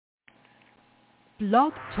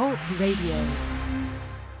Blog Talk Radio.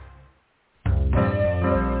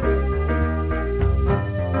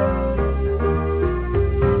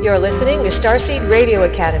 You're listening to Starseed Radio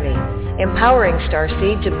Academy, empowering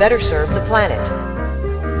Starseed to better serve the planet.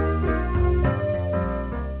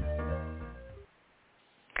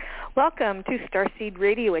 Welcome to Starseed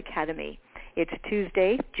Radio Academy. It's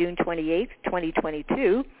Tuesday, June 28th,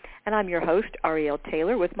 2022, and I'm your host, Ariel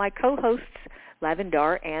Taylor, with my co-hosts,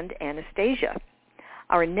 Lavendar and Anastasia.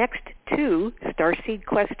 Our next two Starseed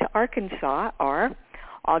quests to Arkansas are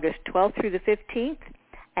August 12th through the 15th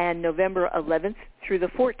and November 11th through the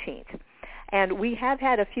 14th. And we have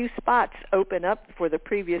had a few spots open up for the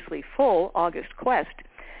previously full August quest,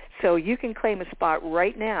 so you can claim a spot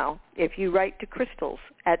right now if you write to Crystals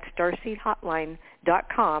at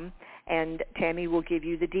starseedhotline.com, and Tammy will give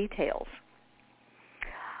you the details.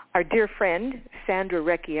 Our dear friend, Sandra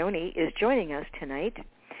Recchioni, is joining us tonight.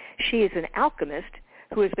 She is an alchemist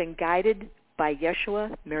who has been guided by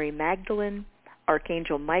Yeshua, Mary Magdalene,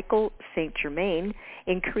 Archangel Michael, Saint Germain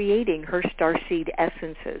in creating her starseed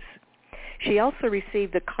essences. She also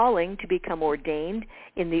received the calling to become ordained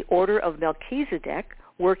in the Order of Melchizedek,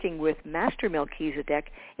 working with Master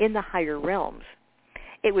Melchizedek in the higher realms.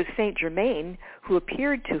 It was Saint Germain who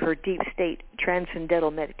appeared to her deep state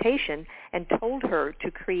transcendental meditation and told her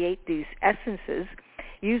to create these essences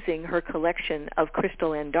using her collection of crystal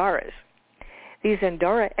Andaras. These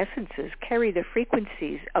Andara essences carry the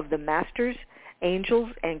frequencies of the masters, angels,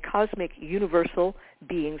 and cosmic universal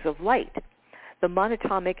beings of light. The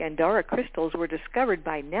monatomic Andara crystals were discovered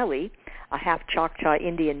by Nellie, a half Choctaw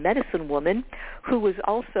Indian medicine woman who was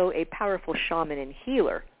also a powerful shaman and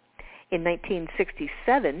healer. In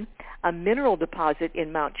 1967, a mineral deposit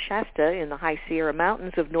in Mount Shasta in the High Sierra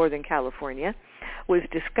Mountains of Northern California was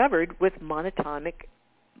discovered with monatomic,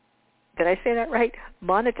 did I say that right?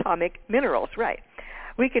 Monatomic minerals, right.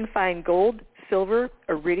 We can find gold, silver,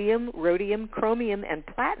 iridium, rhodium, chromium, and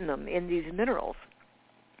platinum in these minerals.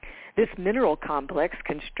 This mineral complex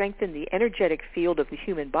can strengthen the energetic field of the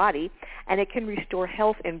human body, and it can restore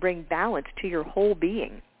health and bring balance to your whole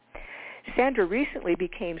being. Sandra recently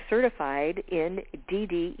became certified in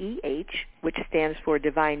DDEH, which stands for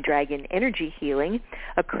Divine Dragon Energy Healing,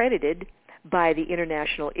 accredited by the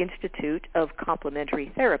International Institute of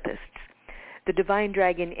Complementary Therapists. The Divine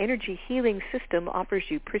Dragon Energy Healing System offers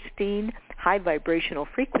you pristine, high vibrational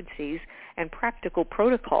frequencies and practical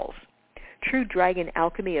protocols. True dragon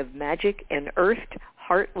alchemy of magic and earthed,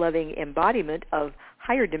 heart-loving embodiment of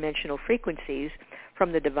higher dimensional frequencies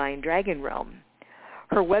from the Divine Dragon realm.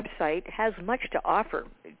 Her website has much to offer.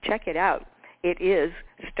 Check it out. It is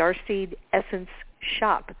Starseed Essence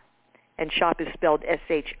Shop, and shop is spelled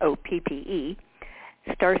S-H-O-P-P-E,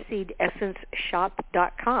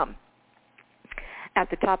 starseedessenceshop.com. At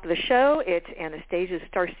the top of the show, it's Anastasia's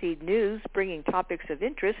Starseed News, bringing topics of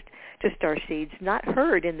interest to Starseeds not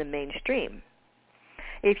heard in the mainstream.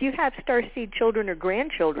 If you have Starseed children or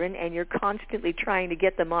grandchildren and you're constantly trying to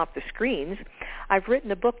get them off the screens, I've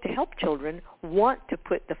written a book to help children want to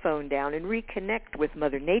put the phone down and reconnect with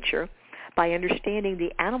Mother Nature by understanding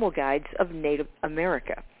the animal guides of Native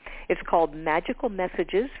America. It's called Magical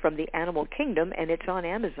Messages from the Animal Kingdom, and it's on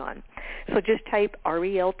Amazon. So just type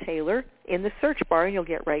Ariel Taylor in the search bar, and you'll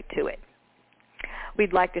get right to it.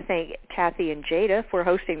 We'd like to thank Kathy and Jada for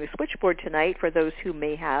hosting the switchboard tonight for those who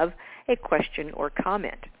may have a question or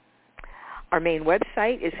comment. Our main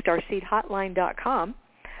website is starseedhotline.com,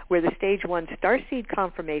 where the Stage 1 Starseed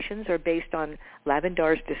confirmations are based on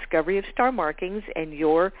Lavendar's discovery of star markings and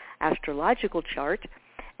your astrological chart.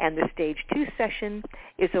 And the Stage 2 session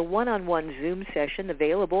is a one-on-one Zoom session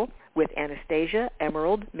available with Anastasia,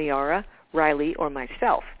 Emerald, Miara, Riley, or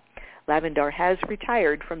myself. Lavendar has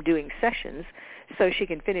retired from doing sessions so she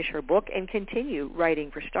can finish her book and continue writing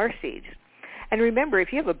for Starseeds. And remember,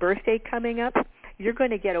 if you have a birthday coming up, you're going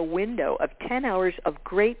to get a window of 10 hours of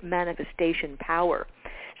great manifestation power.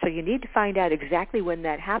 So you need to find out exactly when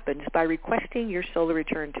that happens by requesting your solar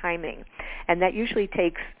return timing. And that usually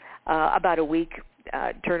takes about a week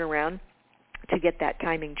turnaround to get that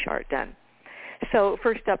timing chart done. So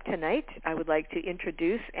first up tonight, I would like to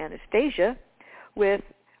introduce Anastasia with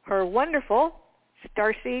her wonderful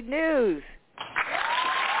Starseed News.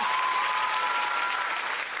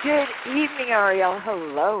 Good evening, Ariel.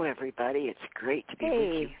 Hello, everybody. It's great to be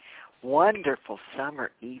with you. Wonderful summer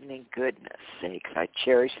evening. Goodness sakes, I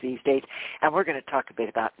cherish these days. And we're going to talk a bit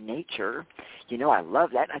about nature. You know, I love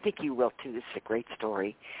that. I think you will, too. This is a great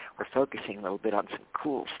story. We're focusing a little bit on some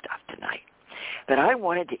cool stuff tonight. But I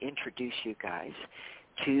wanted to introduce you guys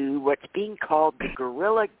to what's being called the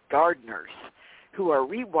guerrilla gardeners, who are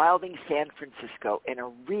rewilding San Francisco in a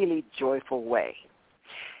really joyful way.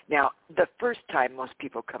 Now, the first time most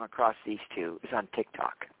people come across these two is on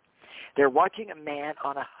TikTok. They're watching a man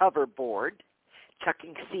on a hoverboard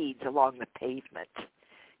chucking seeds along the pavement.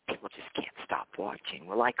 People just can't stop watching.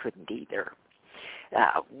 Well, I couldn't either.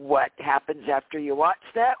 What happens after you watch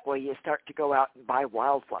that? Well, you start to go out and buy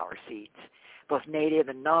wildflower seeds, both native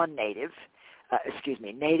and non-native.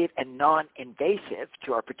 Native and non-invasive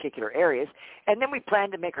to our particular areas, and then we plan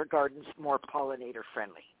to make our gardens more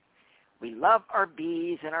pollinator-friendly. We love our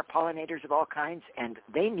bees and our pollinators of all kinds, and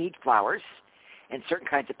they need flowers and certain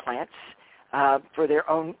kinds of plants for their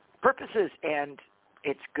own purposes, and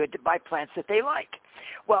it's good to buy plants that they like.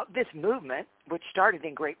 Well, this movement, which started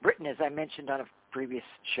in Great Britain, as I mentioned on previous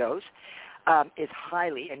shows, is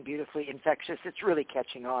highly and beautifully infectious. It's really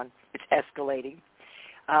catching on. It's escalating.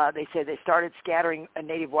 They said they started scattering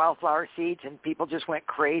native wildflower seeds, and people just went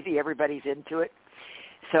crazy. Everybody's into it.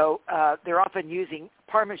 So they're often using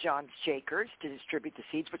Parmesan shakers to distribute the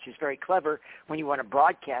seeds, which is very clever when you want to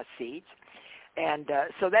broadcast seeds. And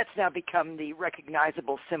so that's now become the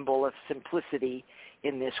recognizable symbol of simplicity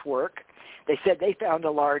in this work. They said they found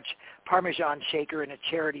a large Parmesan shaker in a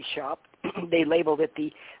charity shop. They labeled it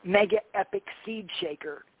the Mega Epic Seed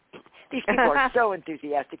Shaker. These people are so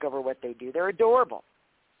enthusiastic over what they do. They're adorable.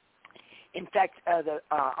 In fact, the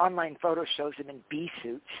online photo shows them in bee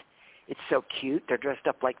suits. It's so cute. They're dressed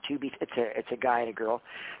up like two bees. It's a guy and a girl,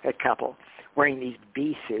 a couple, wearing these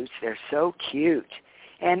bee suits. They're so cute.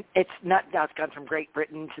 And it's gone from Great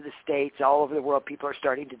Britain to the States. All over the world, people are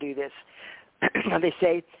starting to do this. They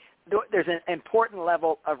say there's an important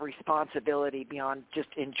level of responsibility beyond just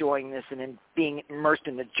enjoying this and being immersed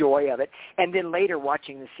in the joy of it, and then later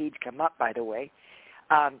watching the seeds come up, by the way.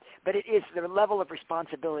 But it is the level of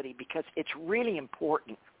responsibility because it's really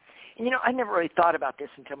important. And, I never really thought about this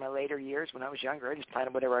until my later years. When I was younger, I just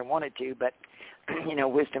planted whatever I wanted to. But,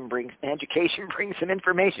 wisdom brings, education brings some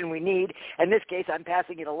information we need. In this case, I'm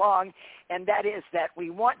passing it along, and that is that we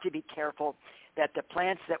want to be careful that the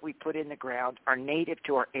plants that we put in the ground are native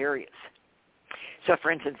to our areas. So,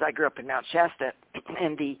 for instance, I grew up in Mount Shasta,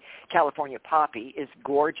 and the California poppy is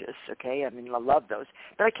gorgeous, okay? I mean, I love those.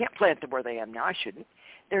 But I can't plant them where they am now. I shouldn't.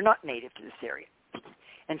 They're not native to this area.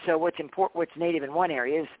 And so what's native in one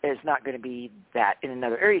area is not going to be that in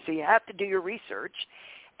another area. So you have to do your research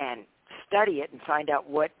and study it and find out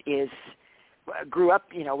what grew up,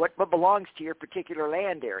 what belongs to your particular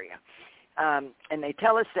land area. And they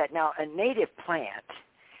tell us that now a native plant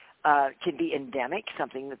can be endemic,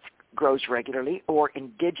 something that grows regularly, or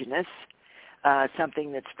indigenous,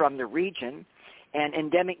 something that's from the region. And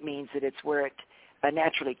endemic means that it's where it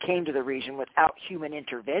naturally came to the region without human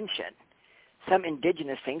intervention. Some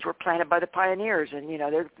indigenous things were planted by the pioneers, and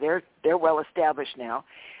they're well established now.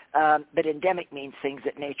 But endemic means things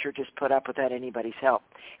that nature just put up without anybody's help,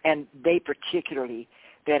 and they particularly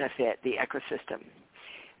benefit the ecosystem.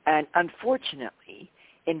 And unfortunately,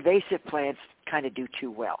 invasive plants kind of do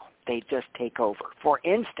too well. They just take over. For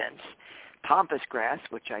instance, pampas grass,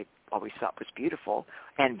 which I always thought was beautiful,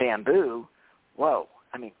 and bamboo. Whoa!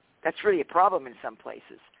 I mean, that's really a problem in some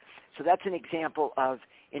places. So that's an example of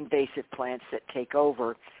invasive plants that take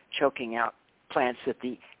over, choking out plants that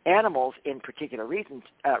the animals in particular regions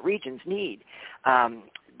need.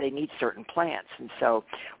 They need certain plants. And so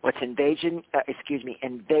what's invasive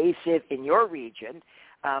in your region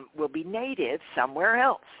will be native somewhere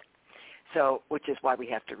else. So, which is why we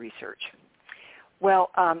have to research.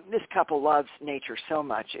 Well, this couple loves nature so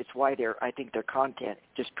much. It's why I think their content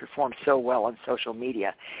just performs so well on social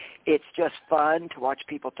media. It's just fun to watch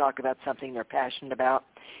people talk about something they're passionate about,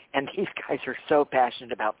 and these guys are so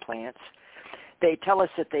passionate about plants. They tell us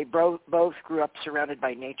that they both grew up surrounded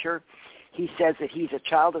by nature. He says that he's a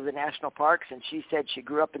child of the national parks, and she said she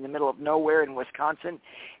grew up in the middle of nowhere in Wisconsin,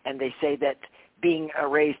 and they say that being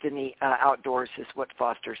raised in the outdoors is what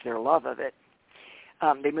fosters their love of it.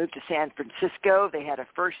 They moved to San Francisco. They had a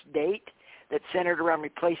first date that centered around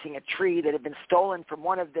replacing a tree that had been stolen from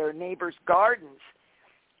one of their neighbor's gardens.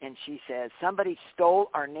 And she says, somebody stole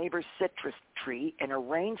our neighbor's citrus tree in a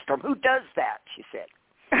rainstorm. Who does that? She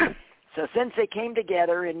said. So since they came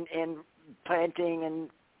together in planting and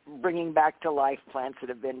bringing back to life plants that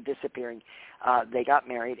have been disappearing, they got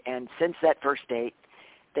married. And since that first date,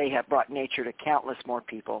 they have brought nature to countless more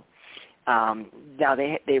people. Now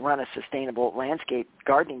they run a sustainable landscape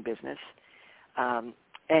gardening business.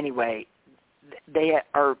 Anyway, they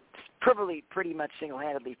are probably pretty much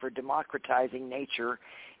single-handedly for democratizing nature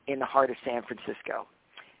in the heart of San Francisco.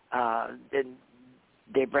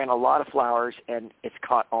 They've ran a lot of flowers, and it's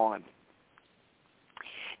caught on.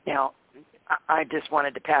 Now, I just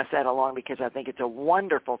wanted to pass that along because I think it's a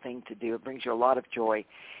wonderful thing to do. It brings you a lot of joy,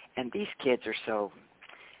 and these kids are so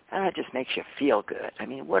It just makes you feel good. I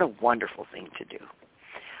mean, what a wonderful thing to do.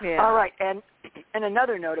 Yeah. All right, and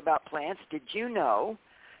another note about plants. Did you know,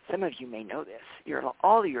 some of you may know this,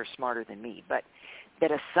 all of you are smarter than me, but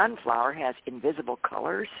that a sunflower has invisible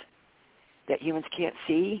colors that humans can't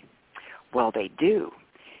see? Well, they do.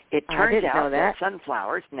 It turns out that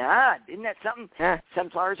sunflowers, isn't that something? Yeah.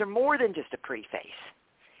 Sunflowers are more than just a pretty face.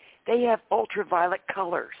 They have ultraviolet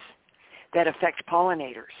colors that affect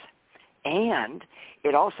pollinators. And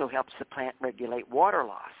it also helps the plant regulate water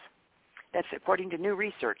loss. That's according to new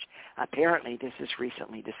research. Apparently, this is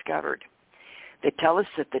recently discovered. They tell us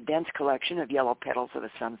that the dense collection of yellow petals of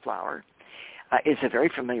a sunflower is a very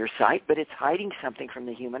familiar sight, but it's hiding something from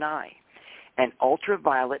the human eye. An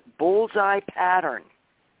ultraviolet bullseye pattern.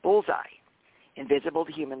 Bullseye. Invisible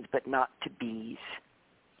to humans, but not to bees.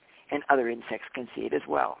 And other insects can see it as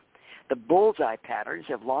well. The bullseye patterns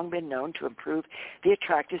have long been known to improve the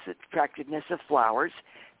attractiveness of flowers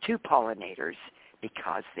to pollinators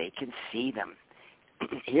because they can see them.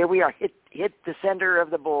 Here we are, hit the center of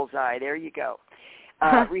the bullseye. There you go.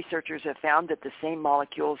 Researchers have found that the same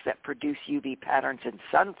molecules that produce UV patterns in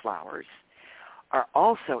sunflowers are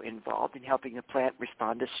also involved in helping the plant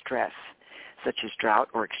respond to stress, such as drought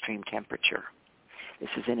or extreme temperature. This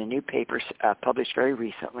is in a new paper published very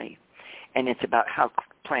recently, and it's about how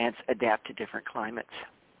plants adapt to different climates.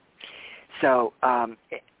 So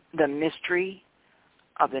the mystery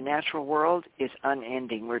of the natural world is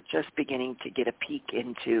unending. We're just beginning to get a peek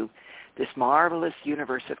into this marvelous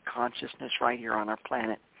universe of consciousness right here on our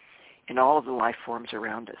planet and all of the life forms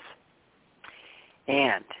around us.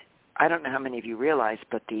 And I don't know how many of you realize,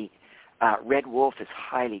 but the red wolf is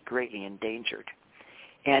greatly endangered.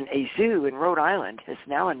 And a zoo in Rhode Island has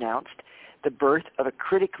now announced the birth of a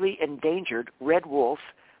critically endangered red wolf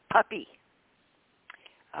puppy.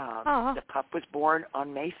 The pup was born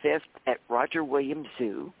on May 5th at Roger Williams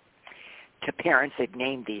Zoo to parents. They've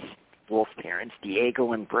named these wolf parents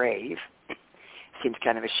Diego and Brave. Seems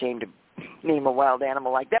kind of a shame to name a wild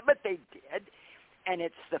animal like that, but they did. And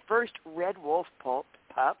it's the first red wolf pup,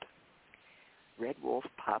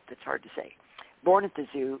 that's hard to say, born at the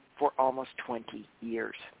zoo for almost 20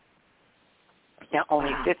 years. Now,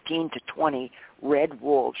 only 15 to 20 red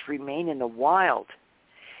wolves remain in the wild,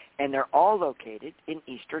 and they're all located in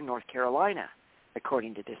eastern North Carolina,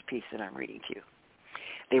 according to this piece that I'm reading to you.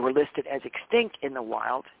 They were listed as extinct in the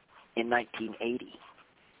wild in 1980,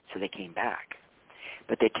 so they came back.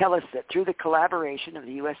 But they tell us that through the collaboration of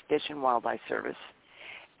the U.S. Fish and Wildlife Service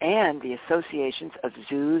and the associations of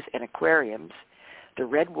zoos and aquariums, the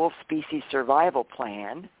red wolf species survival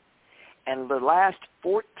plan, and the last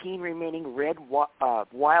 14 remaining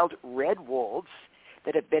wild red wolves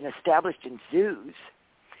that have been established in zoos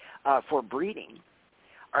for breeding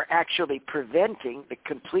are actually preventing the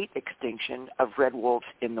complete extinction of red wolves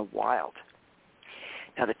in the wild.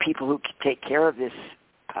 Now, the people who take care of this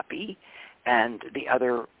puppy and the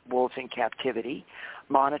other wolves in captivity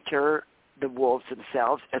monitor the wolves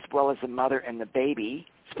themselves as well as the mother and the baby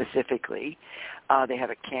specifically. They have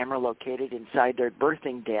a camera located inside their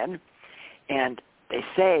birthing den, and they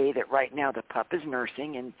say that right now the pup is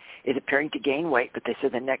nursing and is appearing to gain weight, but they say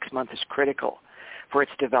the next month is critical for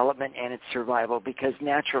its development and its survival because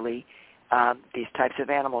naturally these types of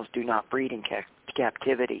animals do not breed in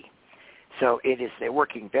captivity. So they're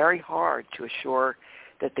working very hard to assure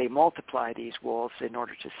that they multiply these wolves in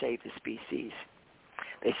order to save the species.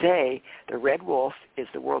 They say the red wolf is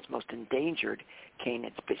the world's most endangered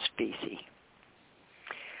canid species.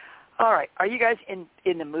 All right, are you guys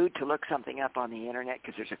in the mood to look something up on the Internet?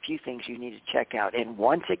 Because there's a few things you need to check out. And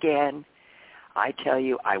once again, I tell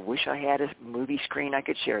you, I wish I had a movie screen I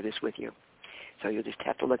could share this with you. So you'll just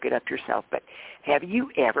have to look it up yourself. But have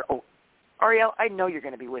you ever, Ariel, I know you're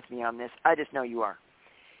going to be with me on this. I just know you are.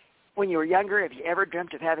 When you were younger, have you ever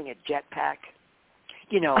dreamt of having a jetpack?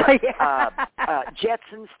 You know,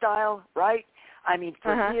 Jetson style, right? I mean,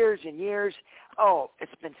 for years and years,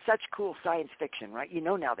 it's been such cool science fiction, right? You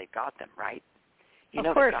know now they've got them, right? You know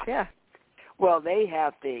of course, they've got yeah. them. Well, they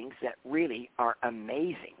have things that really are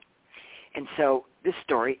amazing. And so this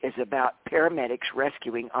story is about paramedics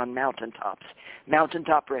rescuing on mountaintops,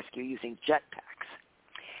 mountaintop rescue using jetpacks.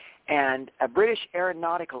 And a British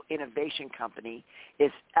aeronautical innovation company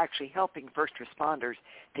is actually helping first responders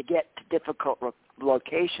to get to difficult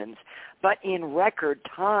locations, but in record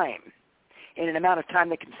time, in an amount of time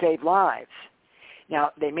that can save lives.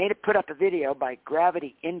 Now, they put up a video by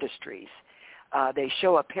Gravity Industries. They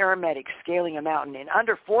show a paramedic scaling a mountain in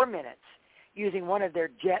under 4 minutes using one of their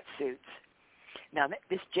jet suits. Now,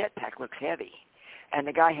 this jetpack looks heavy, and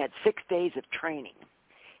the guy had 6 days of training.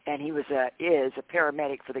 and he is a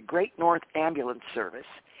paramedic for the Great North Ambulance Service,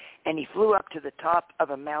 and he flew up to the top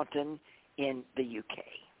of a mountain in the UK.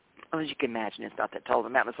 Well, as you can imagine, it's not that tall. The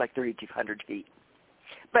mountain is like 3,200 feet.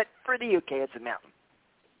 But for the UK, it's a mountain.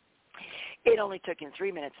 It only took him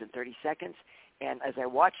 3 minutes and 30 seconds, and as I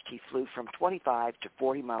watched, he flew from 25 to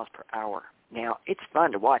 40 miles per hour. Now, it's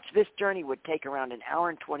fun to watch. This journey would take around an hour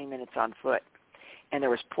and 20 minutes on foot, and there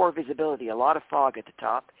was poor visibility, a lot of fog at the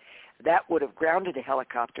top. That would have grounded a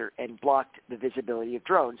helicopter and blocked the visibility of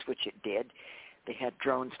drones, which it did. They had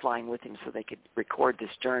drones flying with him so they could record this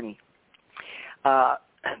journey.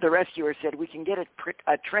 The rescuer said, we can get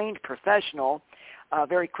a trained professional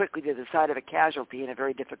very quickly to the side of a casualty in a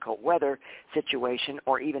very difficult weather situation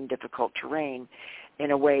or even difficult terrain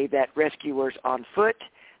in a way that rescuers on foot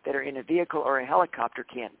that are in a vehicle or a helicopter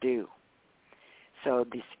can't do. So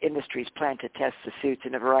these industries plan to test the suits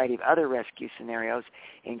in a variety of other rescue scenarios,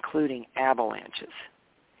 including avalanches.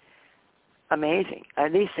 Amazing.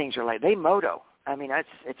 These things are like, they moto. I mean,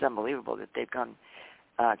 it's unbelievable that they've come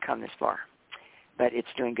this far. But it's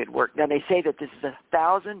doing good work. Now, they say that this is a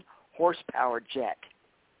 1,000-horsepower jet.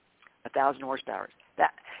 1,000 horsepower.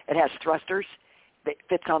 It has thrusters that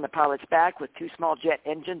fits on the pilot's back with 2 small jet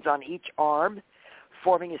engines on each arm,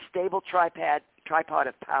 forming a stable tripod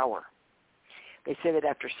of power. They say that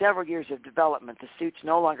after several years of development, the suits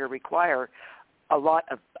no longer require a lot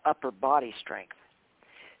of upper body strength.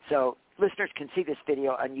 So listeners can see this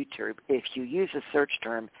video on YouTube if you use the search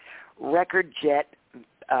term record jet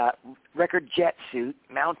suit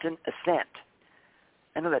mountain ascent.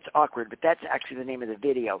 I know that's awkward, but that's actually the name of the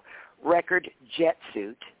video. Record jet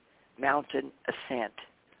suit mountain ascent.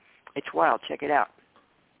 It's wild. Check it out.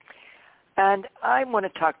 And I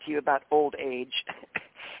want to talk to you about old age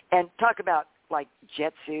and talk about like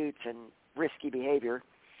jet suits and risky behavior.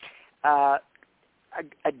 A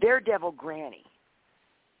daredevil granny,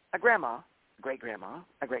 a grandma, a great-grandma,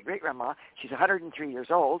 a great-great-grandma, she's 103 years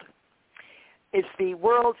old, is the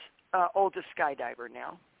world's oldest skydiver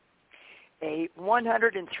now. A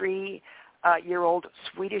 103-year-old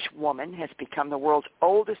Swedish woman has become the world's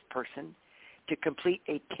oldest person to complete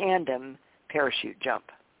a tandem parachute jump.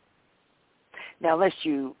 Now, unless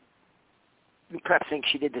you perhaps think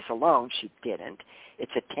she did this alone, she didn't.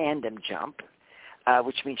 It's a tandem jump,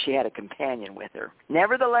 which means she had a companion with her.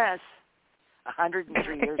 Nevertheless,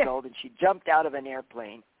 103 years old, and she jumped out of an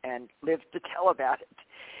airplane and lived to tell about it.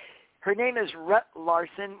 Her name is Rut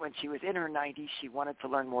Larson. When she was in her 90s, she wanted to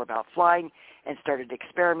learn more about flying and started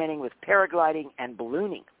experimenting with paragliding and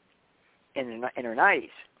ballooning in her 90s.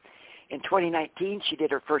 In 2019, she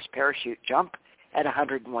did her first parachute jump at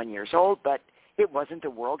 101 years old, but it wasn't a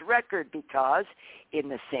world record because in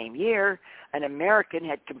the same year, an American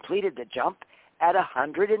had completed the jump at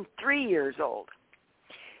 103 years old.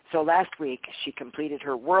 So last week, she completed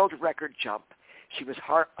her world record jump. She was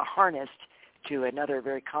harnessed to another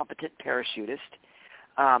very competent parachutist.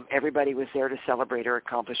 Everybody was there to celebrate her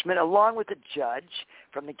accomplishment, along with a judge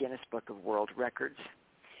from the Guinness Book of World Records.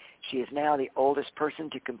 She is now the oldest person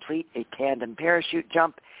to complete a tandem parachute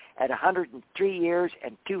jump at 103 years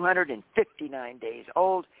and 259 days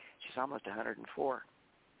old. She's almost 104.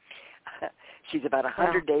 She's about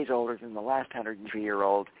 100 days older than the last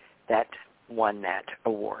 103-year-old that won that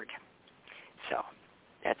award. So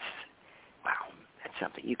that's, wow, that's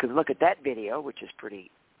something. You can look at that video, which is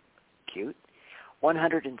pretty cute.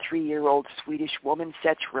 103-year-old Swedish woman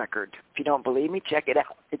sets record. If you don't believe me, check it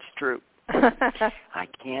out. It's true. I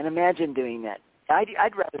can't imagine doing that.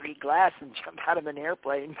 I'd rather eat glass than jump out of an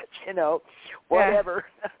airplane, but, you know, whatever.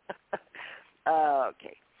 Yeah.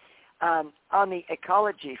 Okay. On the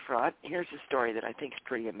ecology front, here's a story that I think is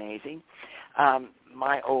pretty amazing.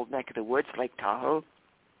 My old neck of the woods, Lake Tahoe,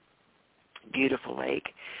 beautiful lake,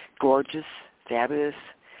 gorgeous, fabulous.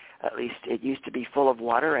 At least it used to be full of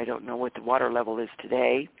water. I don't know what the water level is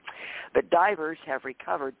today. But divers have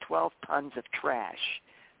recovered 12 tons of trash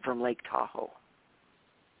from Lake Tahoe.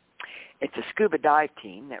 It's a scuba dive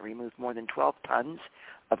team that removed more than 12 tons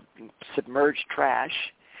of submerged trash.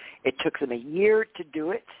 It took them a year to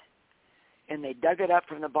do it, and they dug it up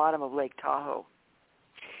from the bottom of Lake Tahoe.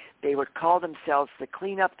 They would call themselves the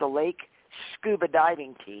Clean Up the Lake Scuba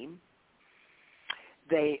Diving Team.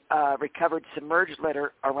 They recovered submerged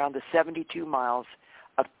litter around the 72 miles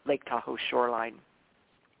of Lake Tahoe shoreline.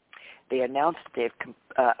 They announced they've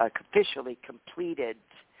officially completed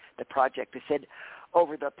the project. They said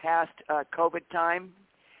over the past COVID time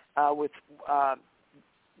with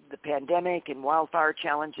the pandemic and wildfire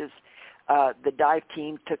challenges, the dive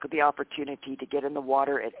team took the opportunity to get in the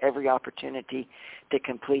water at every opportunity to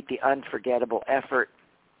complete the unforgettable effort.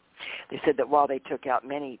 They said that while they took out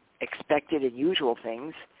many expected and usual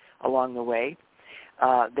things along the way,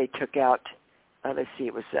 they took out,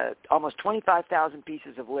 it was almost 25,000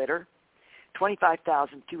 pieces of litter,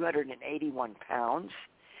 25,281 pounds.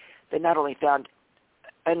 They not only found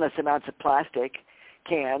endless amounts of plastic,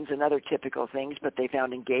 cans, and other typical things, but they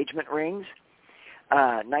found engagement rings,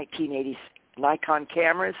 1980s Nikon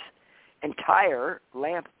cameras, entire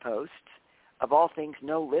lamp posts, of all things,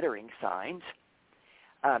 no littering signs,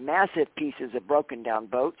 massive pieces of broken down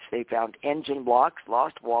boats. They found engine blocks,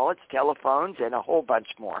 lost wallets, telephones, and a whole bunch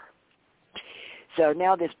more. So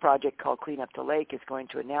now this project called Clean Up the Lake is going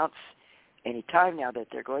to announce any time now that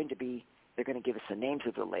they're going to give us the names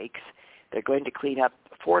of the lakes. They're going to clean up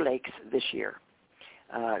 4 lakes this year,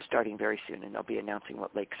 starting very soon, and they'll be announcing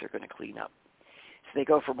what lakes they're going to clean up. So they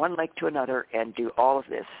go from one lake to another and do all of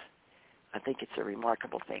this. I think it's a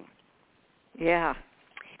remarkable thing. Yeah.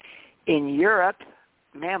 In Europe,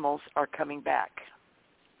 mammals are coming back.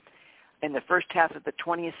 In the first half of the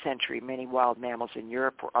 20th century, many wild mammals in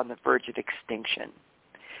Europe were on the verge of extinction.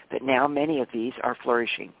 But now many of these are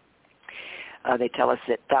flourishing. They tell us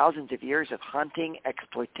that thousands of years of hunting,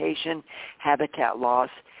 exploitation, habitat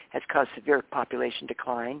loss has caused severe population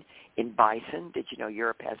decline in bison. Did you know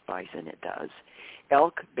Europe has bison? It does.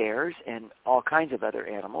 Elk, bears, and all kinds of other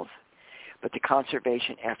animals. But the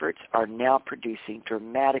conservation efforts are now producing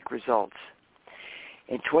dramatic results.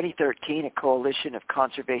 In 2013, a coalition of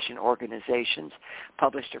conservation organizations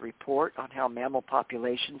published a report on how mammal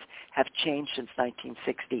populations have changed since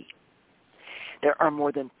 1960. There are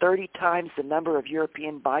more than 30 times the number of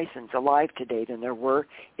European bisons alive today than there were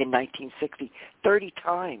in 1960. 30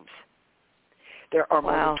 times. There are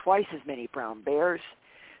more than twice as many brown bears,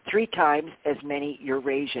 3 times as many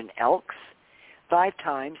Eurasian elks, 5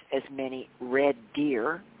 times as many red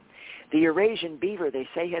deer. The Eurasian beaver, they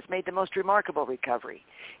say, has made the most remarkable recovery.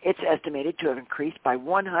 It's estimated to have increased by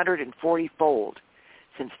 140-fold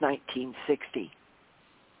since 1960.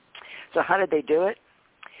 So how did they do it?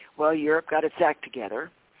 Well, Europe got its act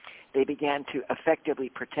together. They began to effectively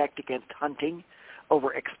protect against hunting,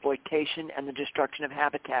 over exploitation, and the destruction of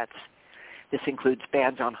habitats. This includes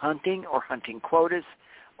bans on hunting or hunting quotas,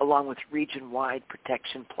 along with region-wide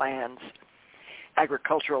protection plans.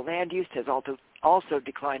 Agricultural land use has also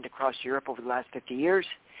declined across Europe over the last 50 years,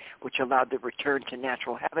 which allowed the return to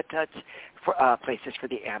natural habitats, for places for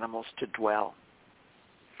the animals to dwell.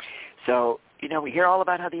 So, we hear all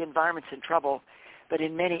about how the environment's in trouble, but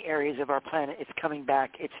in many areas of our planet, it's coming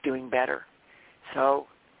back, it's doing better. So,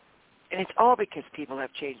 and it's all because people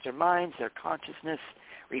have changed their minds, their consciousness,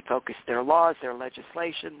 refocused their laws, their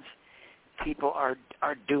legislations. People are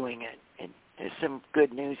doing it, and there's some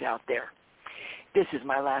good news out there. This is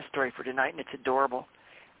my last story for tonight, and it's adorable.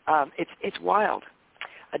 It's wild.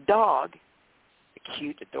 A dog, a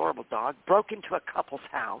cute, adorable dog, broke into a couple's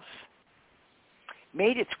house,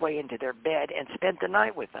 made its way into their bed, and spent the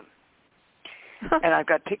night with them. And I've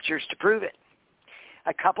got pictures to prove it.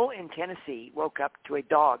 A couple in Tennessee woke up to a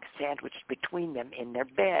dog sandwiched between them in their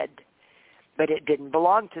bed, but it didn't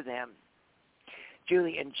belong to them.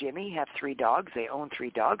 Julie and Jimmy have 3 dogs. They own 3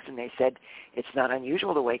 dogs, and they said, it's not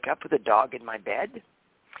unusual to wake up with a dog in my bed.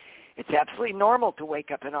 It's absolutely normal to wake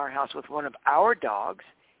up in our house with one of our dogs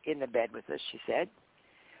in the bed with us, she said.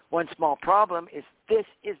 One small problem is this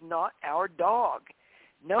is not our dog.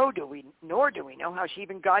 Nor do we know how she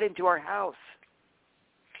even got into our house.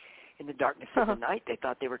 In the darkness of the night, they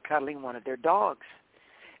thought they were cuddling one of their dogs.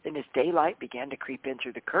 Then as daylight began to creep in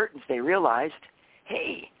through the curtains, they realized,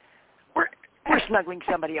 hey, we're snuggling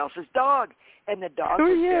somebody else's dog. And the dog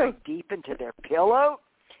was very deep into their pillow.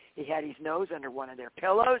 He had his nose under one of their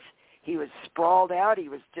pillows. He was sprawled out. He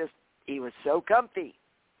was so comfy.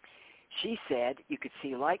 She said, you could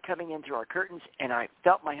see light coming in through our curtains, and I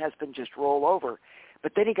felt my husband just roll over.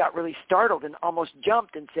 But then he got really startled and almost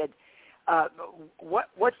jumped and said,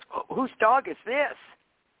 whose dog is this?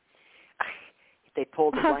 They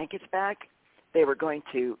pulled the blankets back. They were going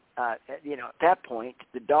to, at that point,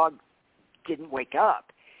 the dog didn't wake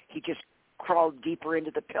up. He just crawled deeper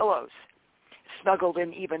into the pillows, snuggled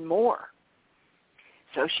in even more.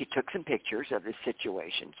 So she took some pictures of this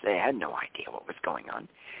situation. They had no idea what was going on.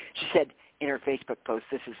 She said in her Facebook post,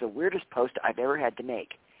 this is the weirdest post I've ever had to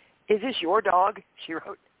make. Is this your dog? She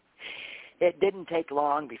wrote. It didn't take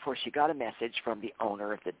long before she got a message from the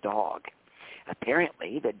owner of the dog.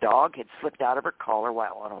 Apparently, the dog had slipped out of her collar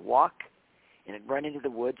while on a walk and had run into the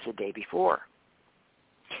woods the day before.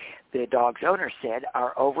 The dog's owner said,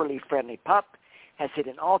 our overly friendly pup has hit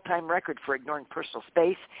an all-time record for ignoring personal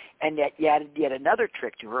space and yet another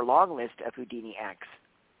trick to her long list of Houdini acts.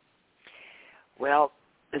 Well,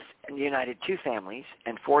 this united 2 families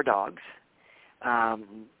and 4 dogs.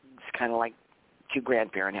 It's kind of like 2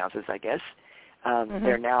 grandparent houses, I guess.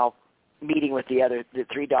 They're now meeting with the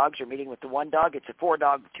 3 dogs are meeting with the 1 dog. It's a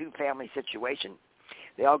 4-dog, 2-family situation.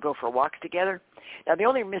 They all go for walks together. Now, the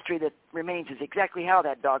only mystery that remains is exactly how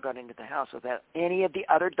that dog got into the house without any of the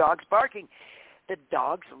other dogs barking. The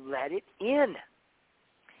dogs let it in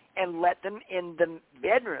and let them in the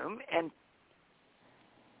bedroom, and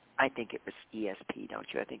I think it was ESP, don't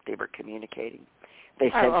you? I think they were communicating.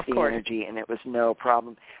 They sensed the energy, and it was no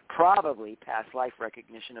problem. Probably past life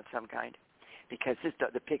recognition of some kind, because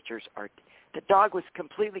the pictures are, the dog was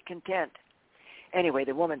completely content. Anyway,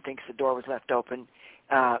 the woman thinks the door was left open,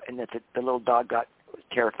 and that the little dog got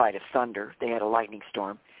terrified of thunder. They had a lightning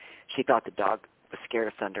storm. She thought the dog was scared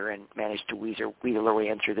of thunder and managed to wheedle her way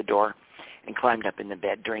in through the door and climbed up in the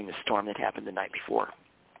bed during the storm that happened the night before.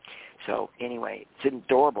 So anyway, it's an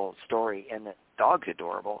adorable story, and the dog's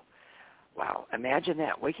adorable. Wow, imagine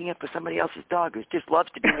that, waking up with somebody else's dog who just loves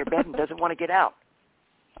to be in your bed and doesn't want to get out.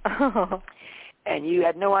 Oh. And you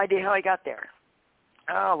had no idea how he got there.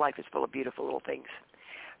 Oh, life is full of beautiful little things.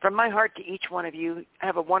 From my heart to each one of you,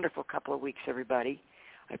 have a wonderful couple of weeks, everybody.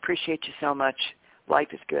 I appreciate you so much. Life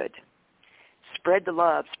is good. Spread the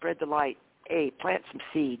love, spread the light. Hey, plant some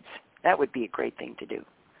seeds. That would be a great thing to do.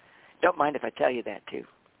 Don't mind if I tell you that, too.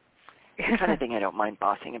 It's the kind of thing I don't mind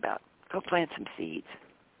bossing about. Go plant some seeds.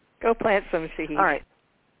 Go plant some seeds. All right.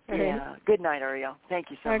 Yeah. Good night, Ariel. Thank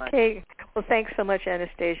you so much. Okay. Well, thanks so much,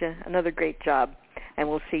 Anastasia. Another great job. And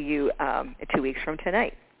we'll see you 2 weeks from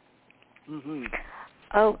tonight. Mm-hmm.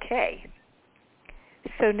 Okay.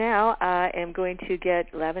 So now I am going to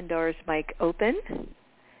get Lavendar's mic open.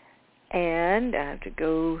 And I have to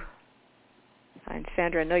go find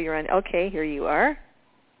Sandra. I know you're on. Okay, here you are.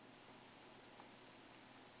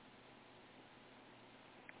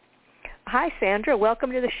 Hi, Sandra.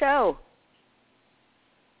 Welcome to the show.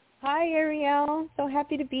 Hi, Ariel. So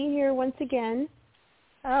happy to be here once again.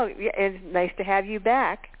 Oh, yeah, it's nice to have you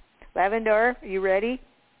back. Lavendar, are you ready?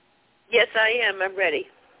 Yes, I am. I'm ready.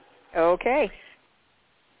 Okay.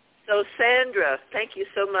 So, Sandra, thank you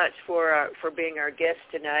so much for being our guest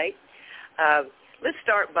tonight. Let's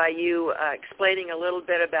start by you explaining a little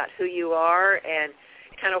bit about who you are and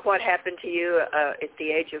kind of what happened to you at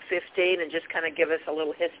the age of 15, and just kind of give us a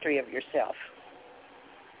little history of yourself.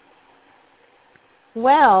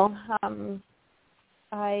 Well,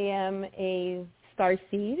 I am a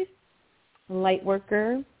Starseed, light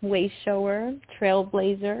worker, way shower,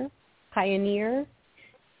 trailblazer, pioneer,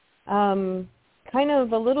 kind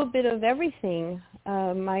of a little bit of everything.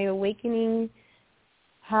 My awakening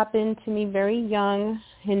happened to me very young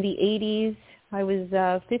in the 80s. I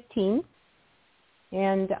was 15,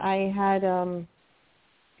 and I had an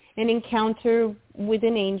encounter with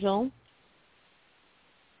an angel,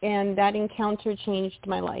 and that encounter changed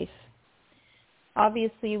my life.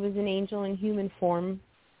 Obviously, it was an angel in human form,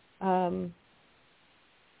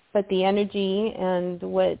 but the energy and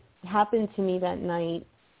what happened to me that night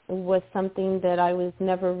was something that I was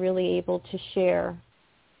never really able to share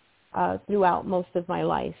throughout most of my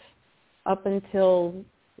life, up until,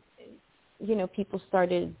 people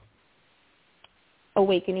started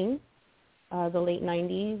awakening, the late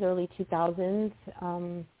 90s, early 2000s.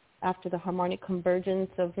 After the harmonic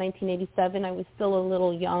convergence of 1987, I was still a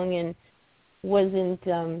little young and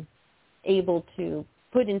wasn't able to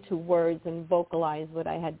put into words and vocalize what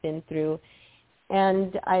I had been through.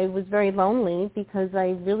 And I was very lonely because I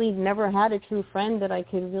really never had a true friend that I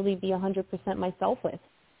could really be 100% myself with.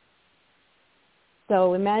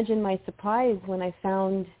 So imagine my surprise when I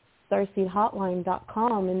found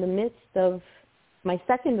StarseedHotline.com in the midst of my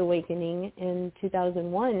second awakening in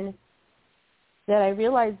 2001, that I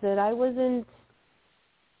realized that I wasn't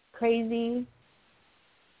crazy,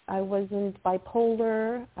 I wasn't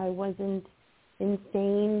bipolar, I wasn't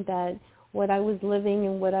insane, that what I was living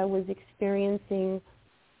and what I was experiencing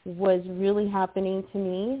was really happening to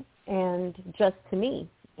me and just to me,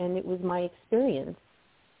 and it was my experience.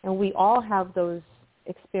 And we all have those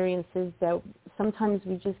experiences that sometimes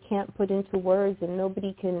we just can't put into words, and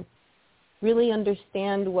nobody can really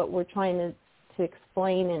understand what we're trying to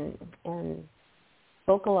explain and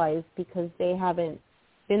vocalize because they haven't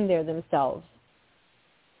been there themselves.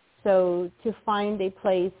 So to find a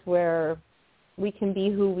place where we can be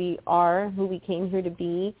who we are, who we came here to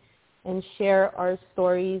be, and share our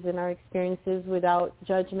stories and our experiences without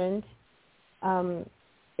judgment,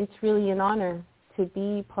 it's really an honor to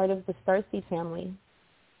be part of the Starseed family.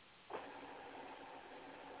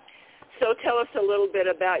 So tell us a little bit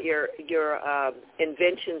about your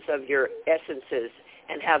inventions of your essences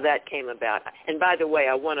and how that came about. And by the way,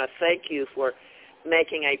 I want to thank you for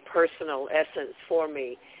making a personal essence for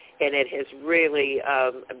me, and it has really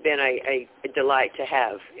been a delight to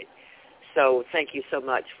have. So thank you so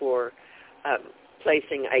much for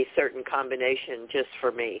placing a certain combination just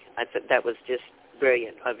for me. I thought that was just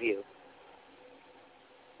brilliant of you.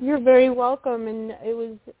 You're very welcome, and it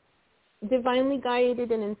was divinely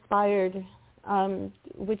guided and inspired,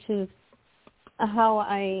 which is how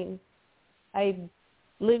I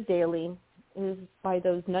live daily, is by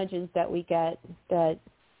those nudges that we get that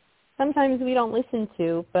sometimes we don't listen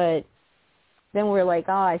to, but then we're like,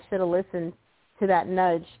 I should have listened to that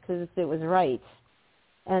nudge because it was right.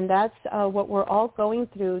 And that's what we're all going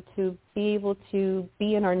through, to be able to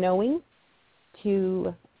be in our knowing,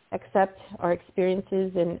 to accept our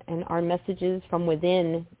experiences and our messages from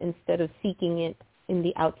within instead of seeking it in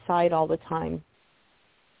the outside all the time.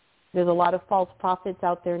 There's a lot of false prophets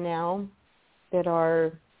out there now that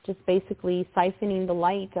are just basically siphoning the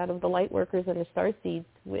light out of the light workers and the starseeds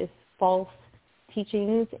with false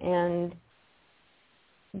teachings and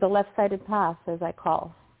the left-sided path, as I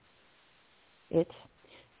call it.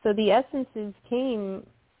 So the essences came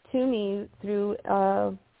to me through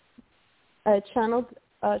a channeled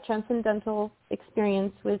transcendental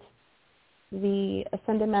experience with the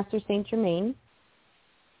Ascended Master Saint Germain.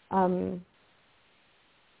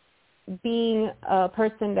 Being a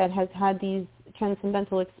person that has had these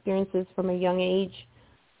transcendental experiences from a young age,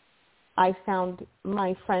 I found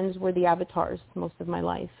my friends were the avatars most of my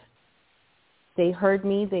life. They heard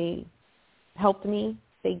me, they helped me,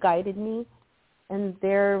 they guided me, and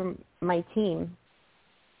they're my team.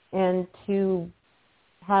 And to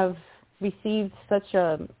have received such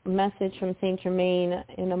a message from Saint Germain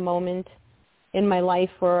in a moment in my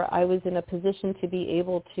life where I was in a position to be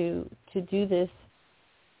able to do this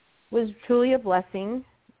was truly a blessing.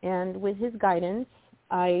 And with his guidance,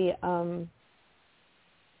 I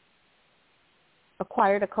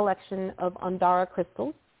acquired a collection of Andara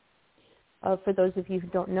crystals. For those of you who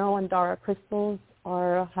don't know, Andara crystals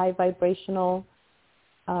are high vibrational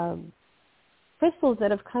crystals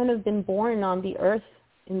that have kind of been born on the earth.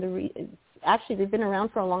 Actually, they've been around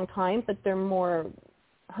for a long time, but they're more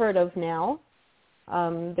heard of now.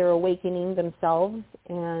 They're awakening themselves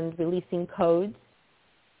and releasing codes,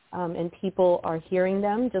 and people are hearing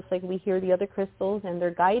them just like we hear the other crystals, and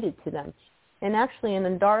they're guided to them. And actually, an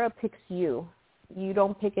Andara picks you. You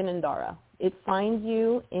don't pick an Andara. It finds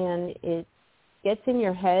you, and it gets in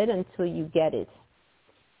your head until you get it.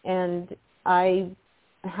 And I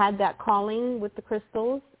had that calling with the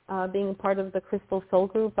crystals. Being part of the Crystal Soul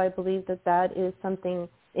Group, I believe that is something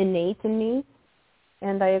innate in me.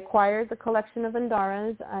 And I acquired the collection of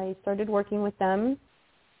Andaras. I started working with them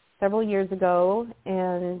several years ago,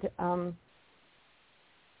 and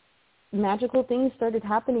magical things started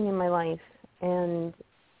happening in my life. And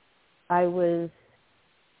I was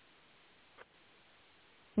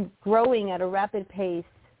growing at a rapid pace,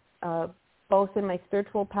 both in my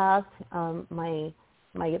spiritual path, my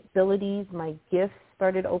abilities, my gifts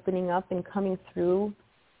started opening up and coming through,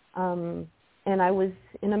 and I was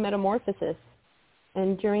in a metamorphosis.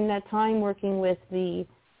 And during that time working with the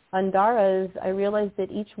Andaras, I realized that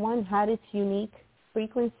each one had its unique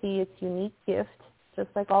frequency, its unique gift, just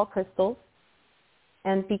like all crystals.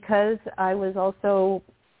 And because I was also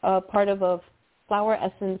part of a flower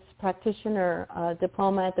essence practitioner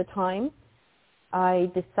diploma at the time, I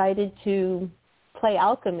decided to play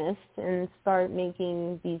alchemist and start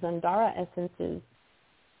making these Andara essences.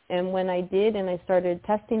 And when I did and I started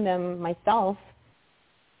testing them myself,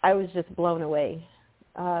 I was just blown away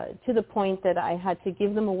to the point that I had to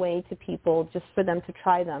give them away to people just for them to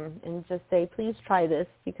try them and just say, please try this,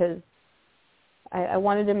 because I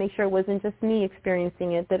wanted to make sure it wasn't just me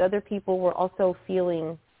experiencing it, that other people were also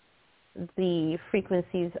feeling the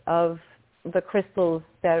frequencies of the crystals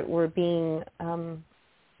that were being,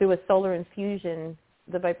 through a solar infusion,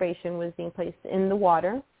 the vibration was being placed in the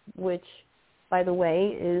water, which, by the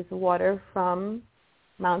way, is water from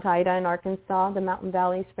Mount Ida in Arkansas, the Mountain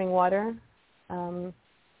Valley spring water.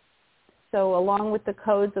 So along with the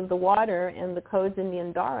codes of the water and the codes in the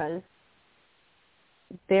Andaras,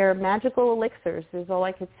 they're magical elixirs is all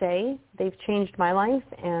I could say. They've changed my life,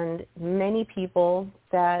 and many people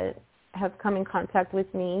that have come in contact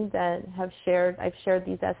with me that I've shared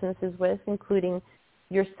these essences with, including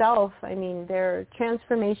yourself. I mean, they're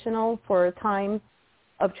transformational for a time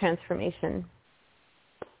of transformation.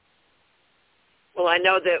 Well, I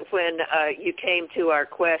know that when you came to our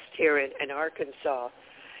quest here in Arkansas,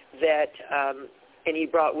 that and you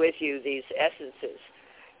brought with you these essences,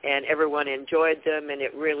 and everyone enjoyed them, and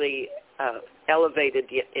it really elevated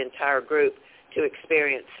the entire group to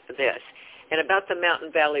experience this. And about the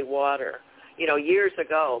Mountain Valley water, years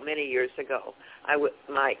ago, many years ago,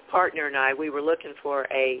 my partner and I, we were looking for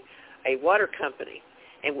a water company,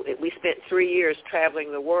 and we spent 3 years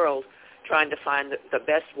traveling the world trying to find the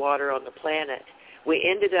best water on the planet. We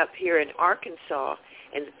ended up here in Arkansas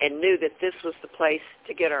and knew that this was the place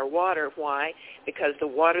to get our water. Why? Because the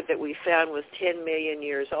water that we found was 10 million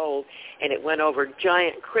years old, and it went over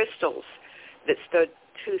giant crystals that stood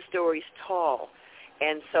 2 stories tall.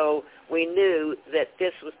 And so we knew that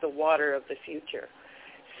this was the water of the future.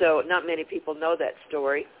 So not many people know that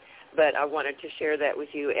story, but I wanted to share that with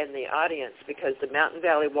you and the audience, because the Mountain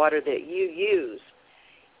Valley water that you use,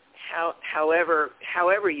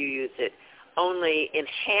 however you use it, only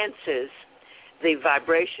enhances the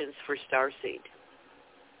vibrations for Starseed.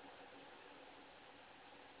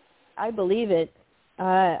 I believe it.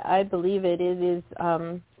 I believe it. It is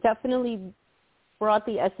definitely brought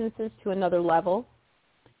the essences to another level.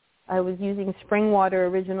 I was using spring water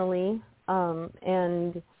originally,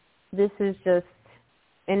 and this has just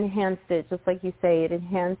enhanced it, just like you say. It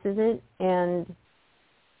enhances it, and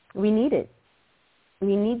we need it.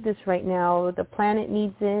 We need this right now. The planet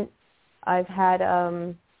needs it. I've had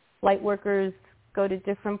light workers go to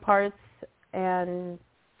different parts and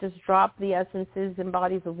just drop the essences in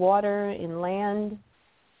bodies of water, in land,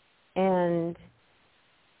 and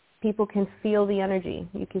people can feel the energy.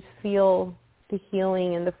 You can feel the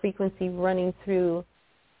healing and the frequency running through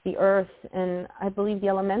the earth, and I believe the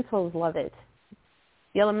elementals love it.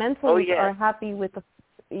 The elementals are happy with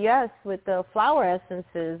the flower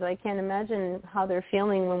essences. I can't imagine how they're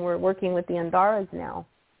feeling when we're working with the Andaras now.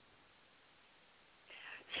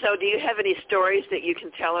 So do you have any stories that you can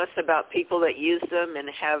tell us about people that use them and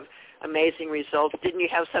have amazing results? Didn't you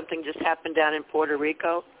have something just happen down in Puerto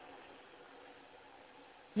Rico?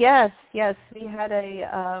 Yes. We had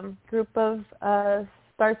a group of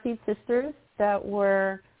Starseed sisters that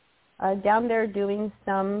were down there doing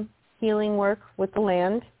some healing work with the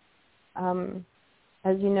land.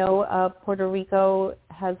 As you know, Puerto Rico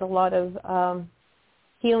has a lot of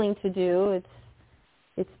healing to do.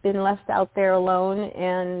 It's been left out there alone,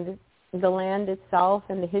 and the land itself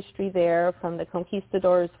and the history there from the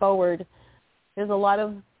conquistadors forward, there's a lot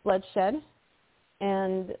of bloodshed,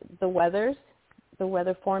 and the weather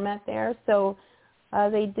format there. So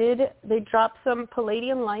they dropped some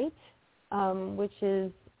Palladian light, which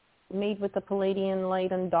is made with the Palladian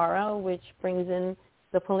light Andara, which brings in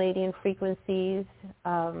the Palladian frequencies,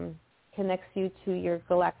 connects you to your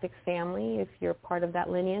galactic family if you're part of that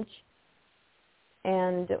lineage.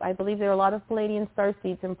 And I believe there are a lot of Palladian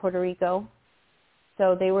starseeds in Puerto Rico.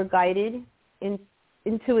 So they were guided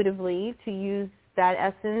intuitively to use that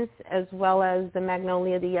essence, as well as the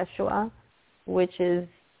Magnolia de Yeshua, which is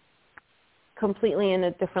completely in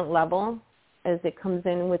a different level as it comes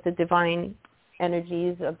in with the divine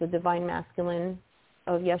energies of the divine masculine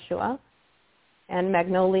of Yeshua. And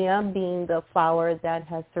Magnolia being the flower that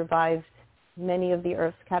has survived many of the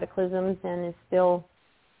Earth's cataclysms and is still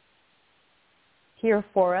here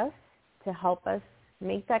for us to help us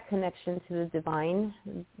make that connection to the divine.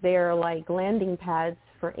 They are like landing pads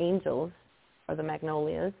for angels, are the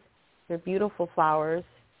magnolias. They're beautiful flowers,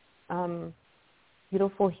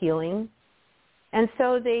 beautiful healing. And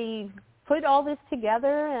so they put all this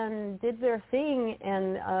together and did their thing,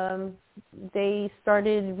 and they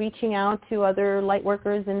started reaching out to other light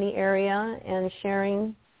workers in the area and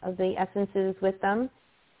sharing of the essences with them.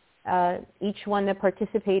 Each one that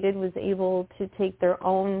participated was able to take their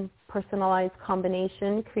own personalized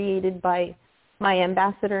combination created by my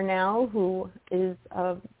ambassador now, who is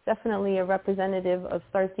definitely a representative of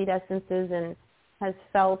Starseed Essences and has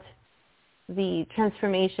felt the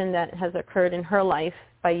transformation that has occurred in her life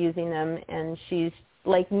by using them. And she's,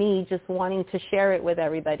 like me, just wanting to share it with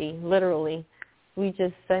everybody, literally.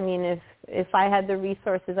 If I had the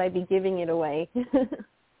resources, I'd be giving it away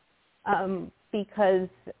because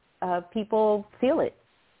people feel it.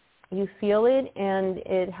 You feel it, and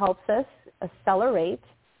it helps us accelerate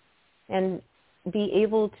and be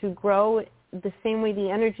able to grow the same way the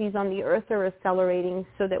energies on the earth are accelerating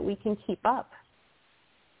so that we can keep up.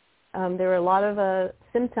 There are a lot of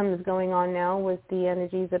symptoms going on now with the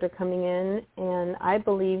energies that are coming in, and I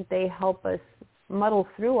believe they help us muddle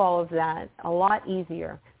through all of that a lot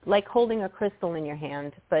easier, like holding a crystal in your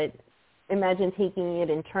hand, but imagine taking it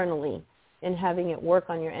internally and having it work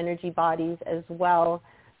on your energy bodies as well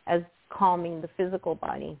as calming the physical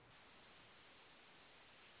body.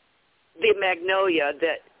 The magnolia,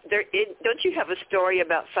 don't you have a story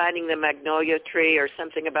about finding the magnolia tree or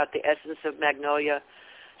something about the essence of magnolia?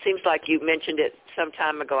 Seems like you mentioned it some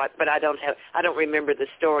time ago, but I don't remember the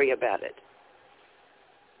story about it.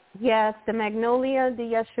 Yes, the Magnolia de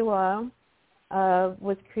Yeshua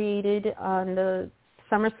was created on the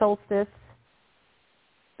summer solstice.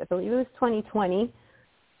 I believe it was 2020.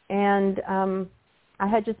 And I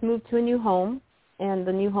had just moved to a new home, and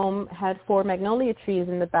the new home had 4 magnolia trees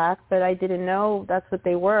in the back, but I didn't know that's what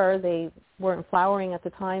they were. They weren't flowering at the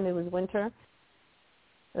time. It was winter.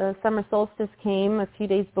 The summer solstice came a few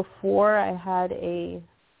days before. I had a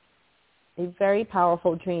very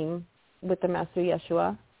powerful dream with the Master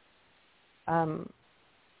Yeshua.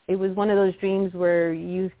 It was one of those dreams where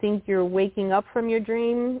you think you're waking up from your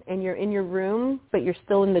dream and you're in your room, but you're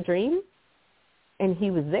still in the dream. And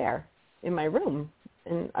he was there in my room.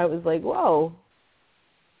 And I was like, whoa,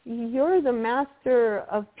 you're the master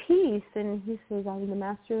of peace. And he says, I'm the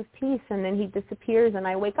master of peace. And then he disappears, and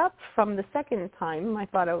I wake up from the second time. I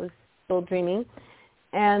thought I was still dreaming.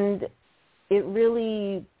 And it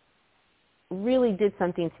really, really did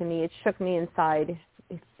something to me. It shook me inside,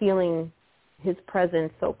 feeling his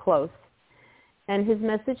presence so close. And his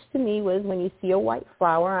message to me was, when you see a white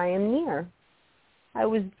flower, I am near. I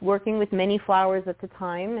was working with many flowers at the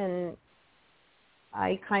time, and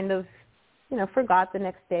I kind of, forgot the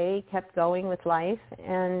next day, kept going with life,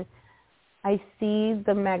 and I see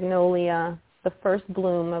the magnolia, the first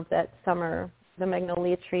bloom of that summer, the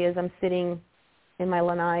magnolia tree, as I'm sitting in my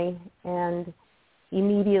lanai, and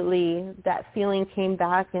immediately that feeling came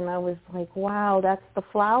back, and I was like, wow, that's the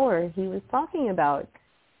flower he was talking about.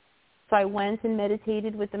 So I went and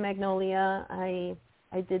meditated with the magnolia. I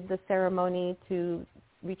did the ceremony to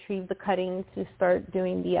retrieve the cutting to start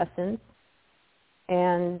doing the essence.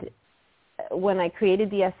 And when I created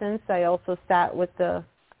the essence, I also sat with the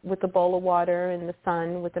bowl of water in the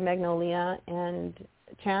sun with the magnolia and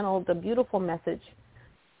channeled a beautiful message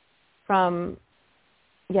from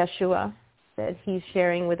Yeshua that he's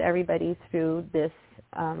sharing with everybody through this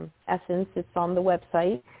essence. It's on the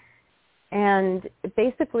website. And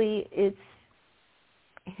basically it's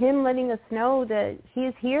him letting us know that he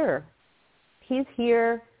is here. He's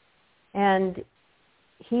here, and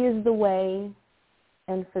he is the way.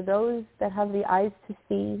 And for those that have the eyes to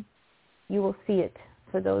see, you will see it.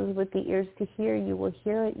 For those with the ears to hear, you will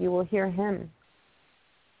hear it. You will hear him.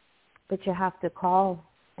 But you have to call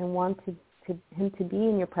and want him to be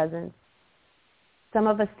in your presence. Some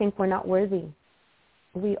of us think we're not worthy.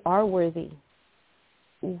 We are worthy.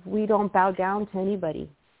 We don't bow down to anybody.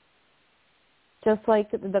 Just like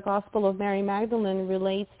the Gospel of Mary Magdalene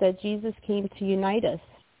relates that Jesus came to unite us,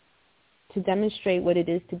 to demonstrate what it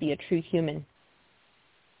is to be a true human.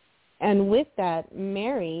 And with that,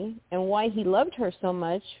 Mary, and why he loved her so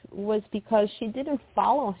much, was because she didn't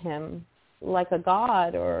follow him like a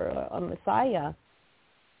god or a Messiah.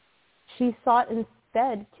 She sought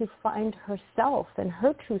instead to find herself and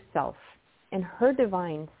her true self and her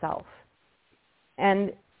divine self.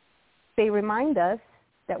 And they remind us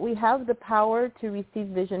that we have the power to receive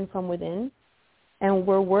vision from within, and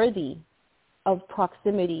we're worthy of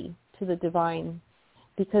proximity to the divine,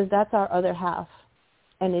 because that's our other half,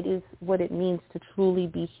 and it is what it means to truly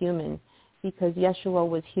be human, because Yeshua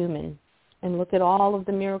was human. And look at all of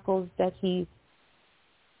the miracles that he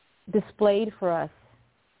displayed for us,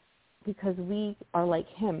 because we are like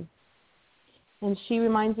him. And she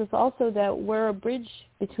reminds us also that we're a bridge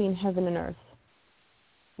between heaven and earth.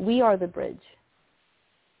 We are the bridge.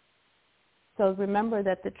 So remember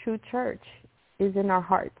that the true church is in our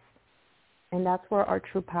hearts, and that's where our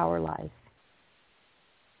true power lies.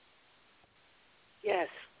 Yes.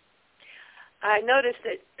 I noticed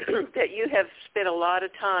that you have spent a lot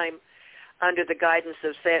of time under the guidance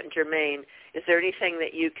of Saint Germain. Is there anything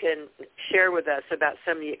that you can share with us about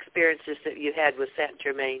some of the experiences that you had with Saint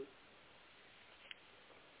Germain?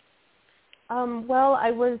 Well,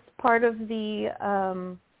 I was part of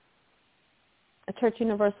the Church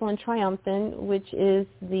Universal and Triumphant, which is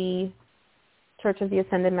the Church of the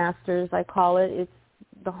Ascended Masters, I call it. It's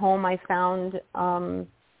the home I found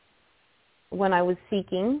when I was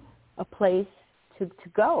seeking a place to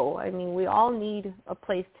go. I mean, we all need a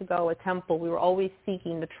place to go, a temple. We were always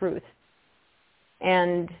seeking the truth.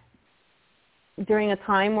 And during a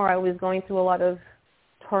time where I was going through a lot of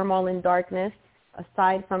turmoil and darkness,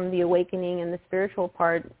 aside from the awakening and the spiritual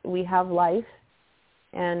part, we have life,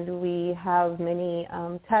 and we have many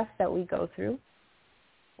tests that we go through.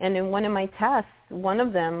 And in one of my tests, one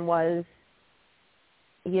of them was,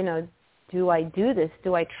 do I do this?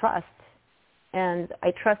 Do I trust? And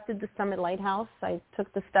I trusted the Summit Lighthouse. I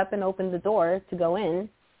took the step and opened the door to go in,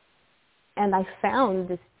 and I found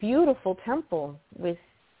this beautiful temple with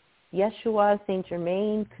Yeshua, Saint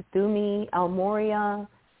Germain, Kuthumi, El Moria,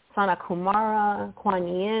 Sanat Kumara, Kuan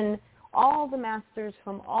Yin, all the masters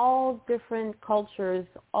from all different cultures,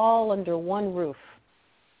 all under one roof.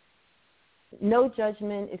 no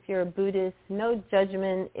judgment if you're a Buddhist, no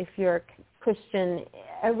judgment if you're a Christian.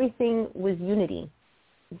 Everything was unity,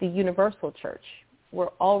 the universal church, where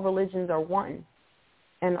all religions are one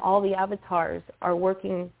and all the avatars are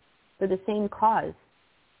working for the same cause.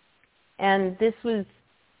 And this was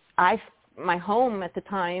my home at the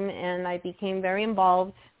time, and I became very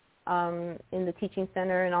involved in the teaching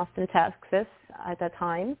center in Austin, Texas at that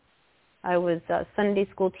time. I was a Sunday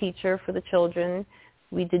school teacher for the children.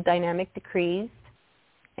 We did dynamic decrees,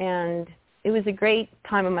 and it was a great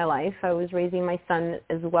time of my life. I was raising my son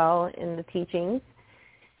as well in the teachings.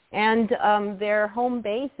 And their home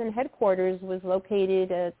base and headquarters was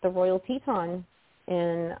located at the Royal Teton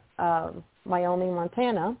in Wyoming,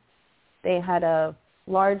 Montana. They had a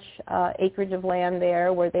large acreage of land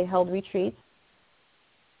there where they held retreats.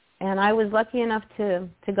 And I was lucky enough to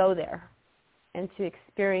go there and to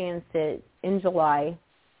experience it in July.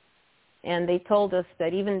 And they told us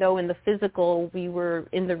that even though in the physical we were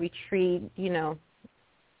in the retreat,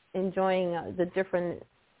 enjoying the different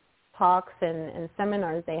talks and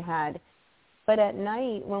seminars they had, but at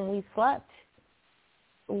night when we slept,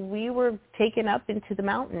 we were taken up into the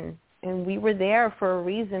mountain. And we were there for a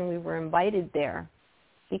reason. We were invited there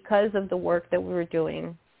because of the work that we were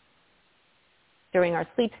doing during our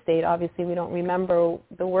sleep state. Obviously, we don't remember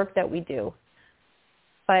the work that we do.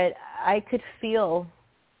 But I could feel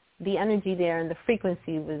the energy there, and the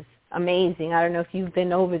frequency was amazing. I don't know if you've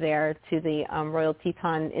been over there to the Royal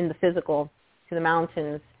Teton in the physical, to the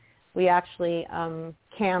mountains. We actually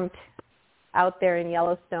camped out there in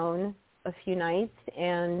Yellowstone a few nights,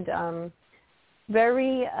 and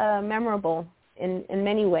very memorable in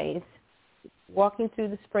many ways, walking through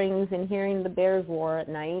the springs and hearing the bears roar at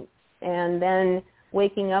night, and then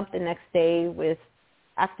waking up the next day with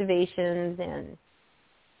activations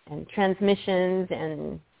and transmissions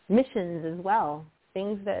and missions as well,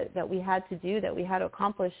 things that we had to do, that we had to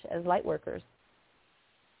accomplish as light workers.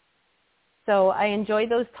 So I enjoy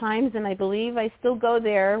those times, and I believe I still go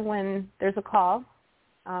there when there's a call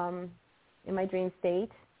in my dream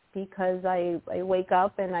state, because I wake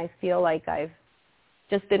up and I feel like I've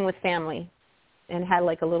just been with family and had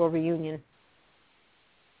like a little reunion.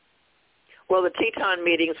 Well, the Teton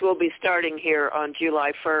meetings will be starting here on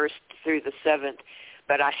July 1st through the 7th,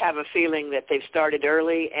 but I have a feeling that they've started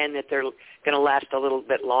early and that they're going to last a little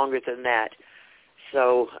bit longer than that.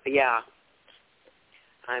 So, yeah,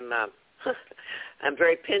 I'm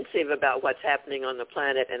very pensive about what's happening on the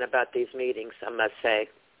planet and about these meetings, I must say.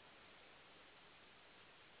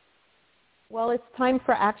 Well, it's time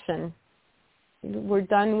for action. We're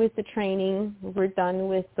done with the training. We're done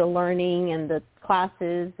with the learning and the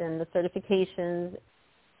classes and the certifications.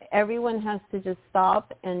 Everyone has to just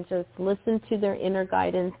stop and just listen to their inner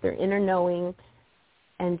guidance, their inner knowing,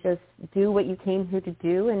 and just do what you came here to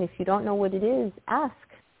do. And if you don't know what it is, ask,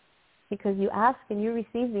 because you ask and you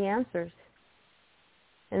receive the answers.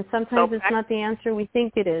 And sometimes it's not the answer we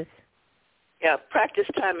think it is. Yeah, practice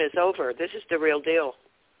time is over. This is the real deal.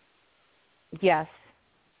 Yes,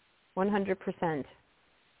 100%.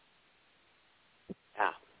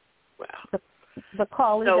 Ah, wow. The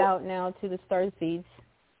call is out now to the Starseeds.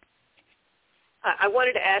 I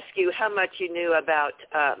wanted to ask you how much you knew about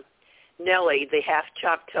Nellie, the half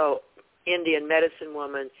Choctaw Indian medicine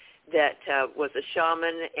woman that was a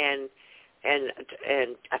shaman, and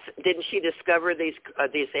didn't she discover these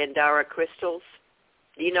Andara crystals?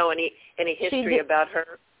 Do you know any history about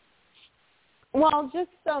her? Well, just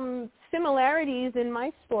some similarities in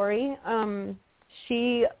my story.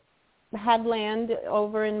 She had land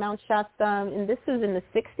over in Mount Shasta, and this was in the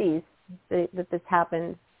 60s that this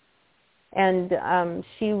happened. And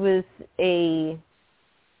she was a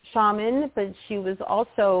shaman, but she was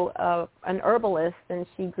also an herbalist, and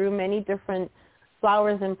she grew many different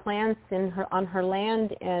flowers and plants on her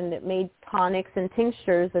land, and made tonics and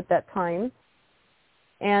tinctures at that time.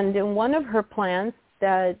 And in one of her plants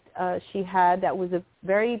that she had, that was a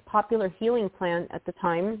very popular healing plant at the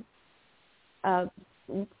time,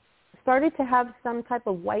 started to have some type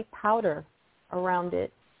of white powder around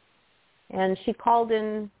it. And she called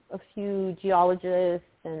in a few geologists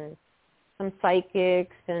and some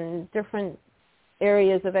psychics and different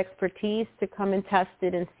areas of expertise to come and test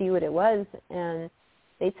it and see what it was. And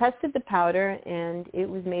they tested the powder, and it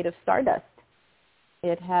was made of stardust.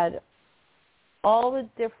 It had all the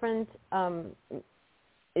different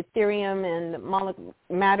ethereum and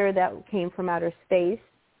matter that came from outer space.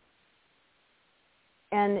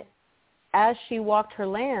 And as she walked her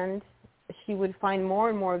land, she would find more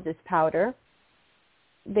and more of this powder.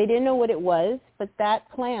 They didn't know what it was, but that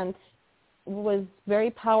plant was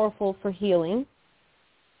very powerful for healing.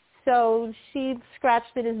 So she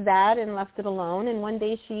scratched it as that and left it alone. And one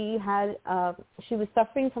day she was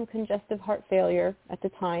suffering from congestive heart failure at the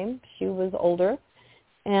time. She was older,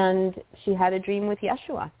 and she had a dream with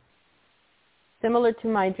Yeshua. Similar to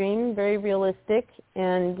my dream, very realistic,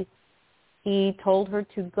 and he told her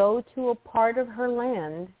to go to a part of her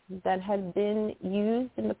land that had been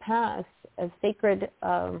used in the past as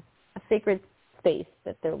a sacred space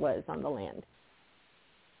that there was on the land.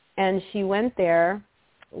 And she went there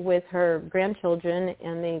with her grandchildren,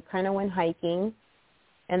 and they kind of went hiking,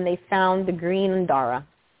 and they found the green Andara,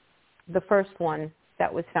 the first one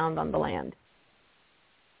that was found on the land.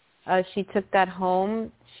 She took that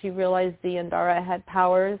home. She realized the Andara had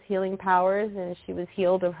powers, healing powers, and she was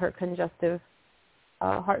healed of her congestive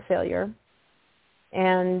heart failure.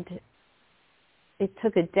 And it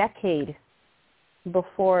took a decade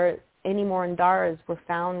before any more Andaras were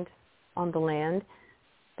found on the land.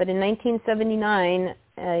 But in 1979,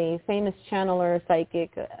 a famous channeler,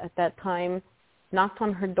 psychic at that time, knocked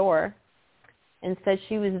on her door and said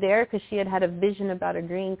she was there because she had had a vision about a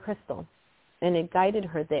green crystal, and it guided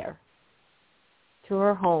her there to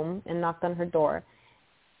her home and knocked on her door.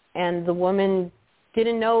 And the woman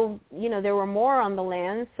didn't know, there were more on the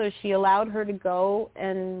land, so she allowed her to go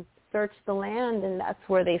and search the land, and that's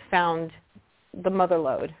where they found the mother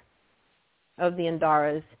lode of the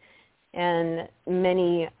Andaras. And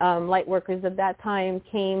many light workers of that time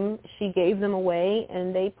came. She gave them away,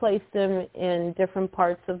 and they placed them in different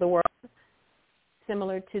parts of the world,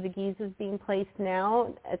 similar to the Gizas being placed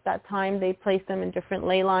now. At that time, they placed them in different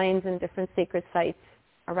ley lines and different sacred sites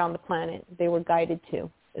around the planet. They were guided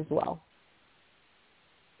to as well.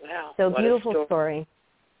 Wow. So beautiful story.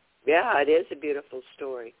 Yeah, it is a beautiful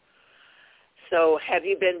story. So have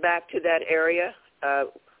you been back to that area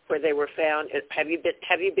where they were found? Have you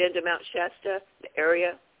been to Mount Shasta, the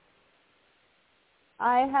area?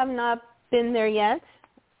 I have not been there yet.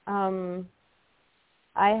 I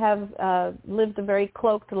have lived a very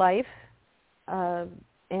cloaked life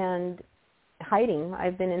and hiding.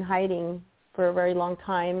 I've been in hiding for a very long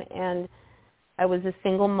time, and I was a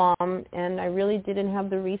single mom, and I really didn't have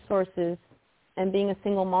the resources. And being a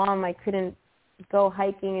single mom, I couldn't go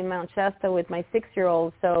hiking in Mount Shasta with my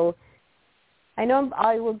 6-year-old, so I know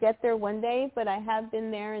I will get there one day, but I have been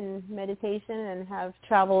there in meditation and have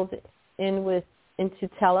traveled into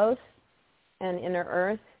Telos and Inner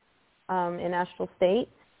Earth in astral state.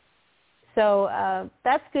 So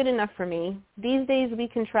that's good enough for me. These days we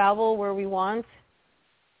can travel where we want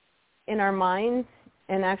in our minds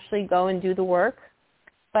and actually go and do the work.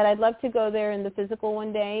 But I'd love to go there in the physical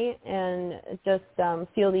one day and just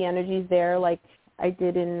feel the energies there like I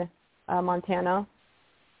did in Montana,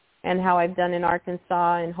 and how I've done in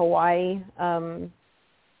Arkansas and Hawaii.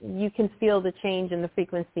 You can feel the change in the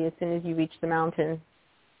frequency as soon as you reach the mountain.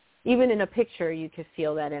 Even in a picture, you could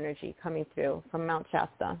feel that energy coming through from Mount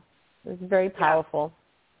Shasta. It's very powerful.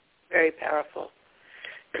 Yeah, very powerful.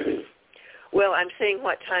 Well, I'm seeing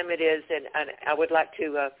what time it is, and I would like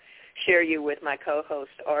to share you with my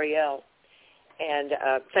co-host, Ariel. And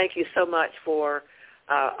thank you so much for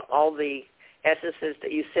all the essences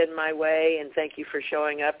that you send my way, and thank you for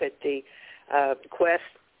showing up at the quest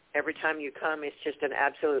every time you come. It's just an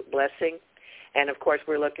absolute blessing. And, of course,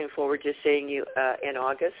 we're looking forward to seeing you in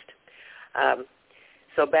August.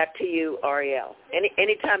 So back to you, Ariel.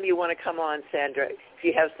 Anytime you want to come on, Sandra, if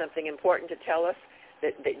you have something important to tell us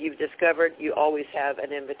that you've discovered, you always have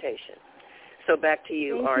an invitation. So back to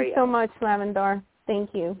you, Ariel. Thank you so much, Lavendar.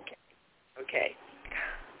 Thank you. Okay.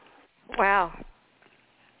 Wow.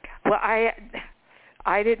 Well,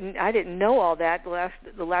 I didn't know all that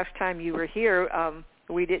the last time you were here.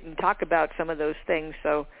 We didn't talk about some of those things,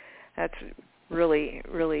 so that's really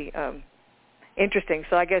interesting.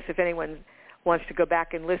 So I guess if anyone wants to go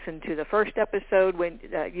back and listen to the first episode when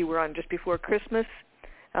you were on just before Christmas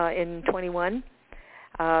in 21,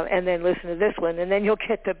 and then listen to this one, and then you'll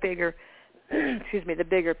get the bigger, the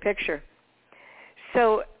bigger picture.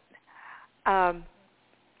 So I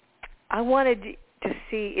wanted to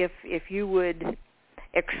see if you would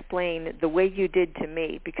explain the way you did to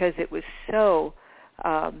me, because it was so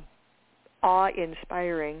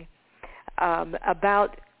awe-inspiring,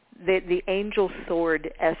 about the angel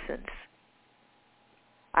sword essence.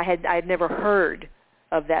 I'd never heard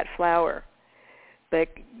of that flower, but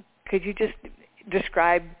could you just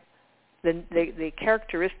describe the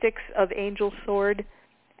characteristics of angel sword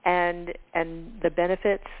and the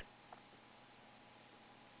benefits?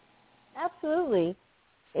 Absolutely.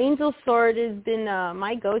 Angel sword has been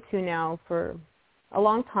my go-to now for a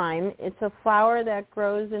long time. It's a flower that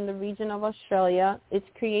grows in the region of Australia. It's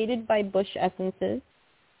created by bush essences.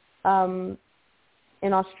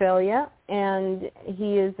 in Australia, and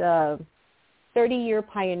he is a 30-year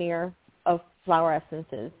pioneer of flower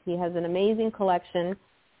essences. He has an amazing collection,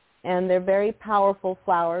 and they're very powerful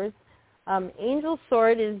flowers. Angel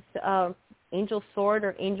Sword is Angel Sword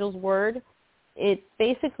or Angel's Word. It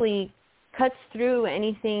basically cuts through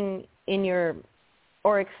anything in your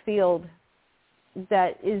auric field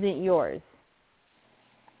that isn't yours,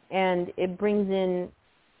 and it brings in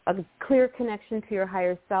a clear connection to your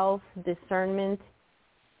higher self, discernment,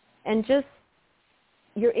 and just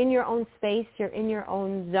you're in your own space, you're in your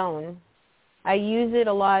own zone. I use it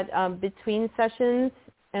a lot between sessions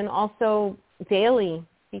and also daily,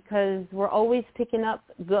 because we're always picking up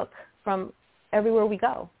gook from everywhere we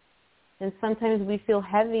go. And sometimes we feel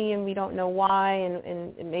heavy and we don't know why,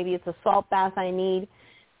 and maybe it's a salt bath I need.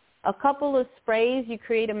 A couple of sprays, you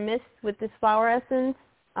create a mist with this flower essence,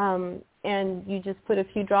 and you just put a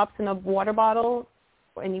few drops in a water bottle,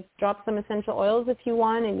 and you drop some essential oils if you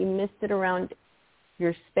want, and you mist it around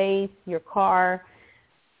your space, your car,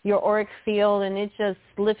 your auric field, and it just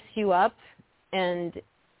lifts you up, and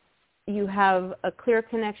you have a clear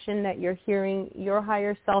connection that you're hearing your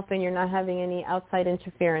higher self and you're not having any outside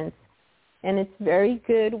interference. And it's very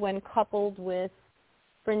good when coupled with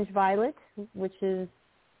Fringe Violet, which is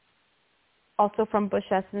also from Bush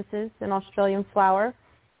Essences, an Australian flower.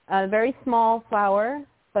 A very small flower,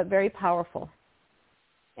 but very powerful.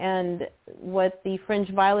 And what the Fringe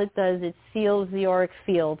Violet does, it seals the auric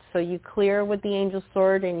field. So you clear with the Angel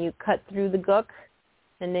Sword and you cut through the gook,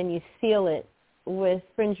 and then you seal it with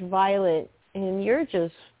Fringe Violet, and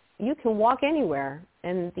you can walk anywhere,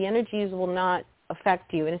 and the energies will not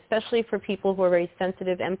affect you. And especially for people who are very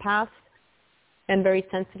sensitive empaths and very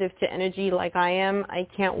sensitive to energy like I am, I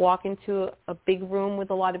can't walk into a big room with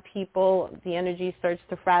a lot of people. The energy starts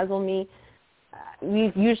to frazzle me.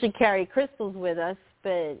 We usually carry crystals with us,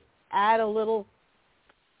 but add a little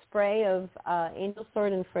spray of Angel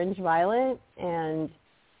Sword and Fringe Violet, and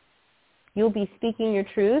you'll be speaking your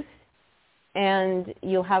truth, and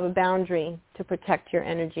you'll have a boundary to protect your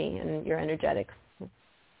energy and your energetics.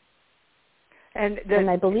 And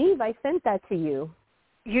I believe I sent that to you.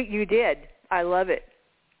 You did. I love it.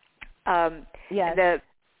 Yes.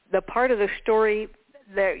 The part of the story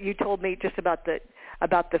that you told me just about the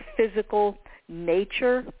physical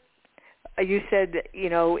nature. You said that,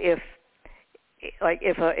 if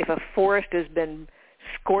a forest has been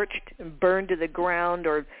scorched and burned to the ground,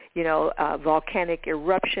 or a volcanic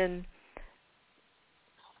eruption.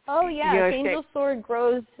 Oh yeah, Angel Sword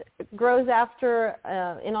grows after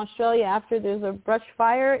in Australia after there's a brush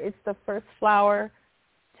fire. It's the first flower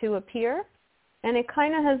to appear, and it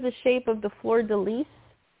kind of has the shape of the fleur de lis.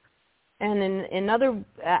 And in other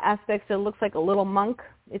aspects, it looks like a little monk.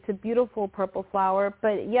 It's a beautiful purple flower,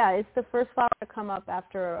 but yeah, it's the first flower to come up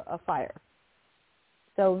after a fire.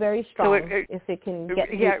 So very strong. So if it can get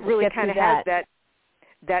it really kind of has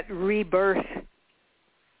that rebirth.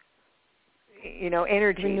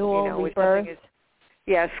 Energy. Renewal, rebirth.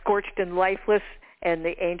 Scorched and lifeless, and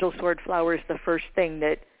the Angel Sword flower is the first thing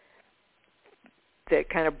that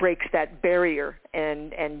kind of breaks that barrier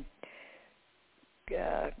and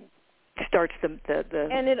starts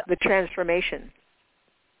the transformation.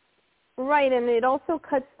 Right, and it also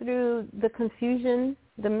cuts through the confusion,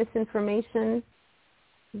 the misinformation,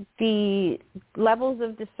 the levels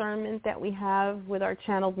of discernment that we have with our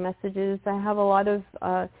channeled messages. I have a lot of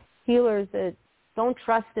healers that don't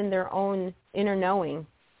trust in their own inner knowing.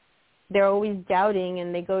 They're always doubting,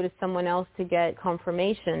 and they go to someone else to get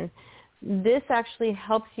confirmation. This actually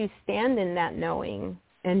helps you stand in that knowing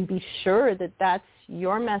and be sure that that's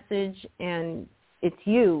your message and it's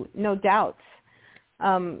you, no doubts,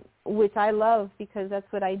 which I love because that's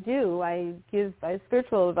what I do. I give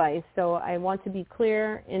spiritual advice, so I want to be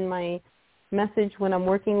clear in my message when I'm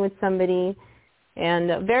working with somebody.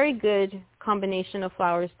 And a very good combination of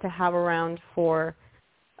flowers to have around for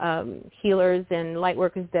healers and light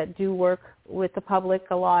workers that do work with the public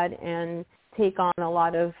a lot and take on a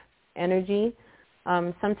lot of energy.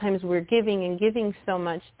 Sometimes we're giving and giving so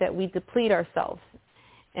much that we deplete ourselves,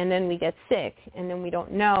 and then we get sick, and then we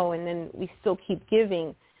don't know, and then we still keep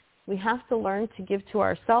giving. We have to learn to give to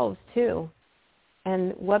ourselves too.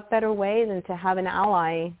 And what better way than to have an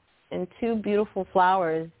ally and two beautiful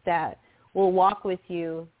flowers that will walk with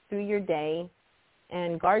you through your day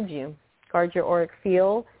and guard your auric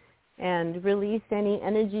field, and release any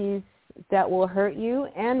energies that will hurt you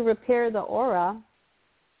and repair the aura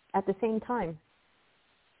at the same time.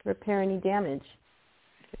 Repair any damage.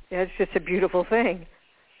 It's just a beautiful thing.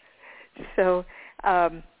 So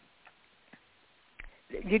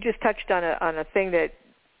you just touched on a thing that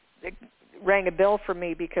rang a bell for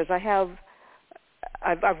me, because I have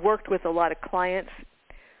I've worked with a lot of clients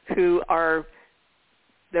who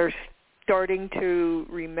they're starting to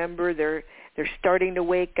remember, they're starting to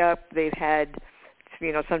wake up. They've had,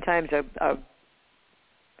 sometimes a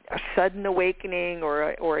sudden awakening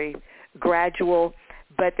or a gradual,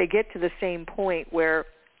 but they get to the same point where,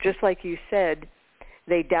 just like you said,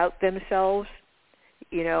 they doubt themselves.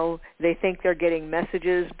 They think they're getting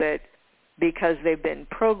messages, but because they've been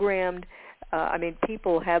programmed,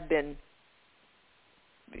 people have been,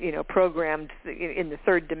 programmed in the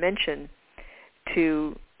third dimension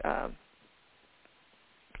to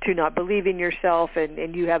not believe in yourself,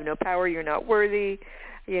 and you have no power, you're not worthy.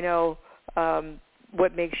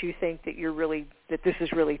 What makes you think that this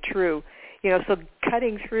is really true? So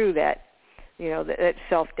cutting through that, that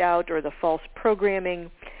self-doubt or the false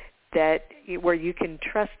programming, where you can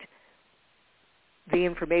trust the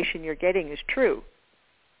information you're getting is true,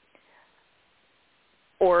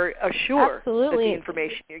 or assure Absolutely. that the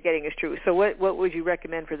information you're getting is true. So what would you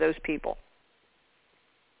recommend for those people?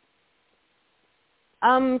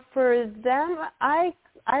 For them, I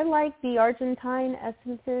like the Argentine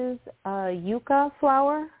essences, yucca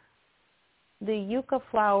flower. The yucca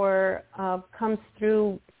flower comes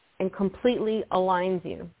through and completely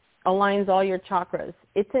aligns all your chakras.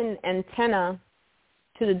 It's an antenna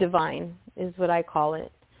to the divine, is what I call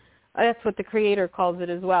it. That's what the Creator calls it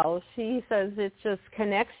as well. She says it just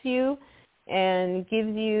connects you and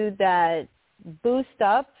gives you that boost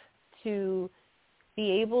up to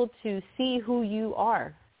be able to see who you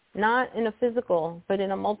are, not in a physical, but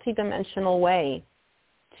in a multidimensional way,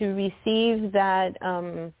 to receive that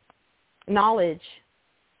knowledge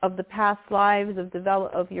of the past lives,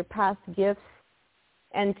 of your past gifts,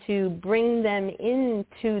 and to bring them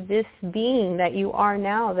into this being that you are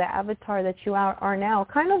now, the avatar that you are now.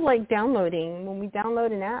 Kind of like downloading. When we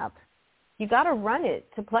download an app, you got to run it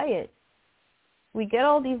to play it. We get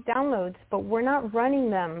all these downloads, but we're not running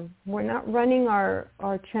them. We're not running our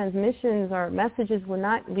transmissions, our messages. We're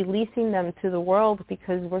not releasing them to the world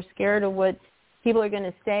because we're scared of what people are going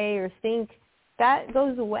to say or think. That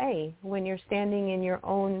goes away when you're standing in your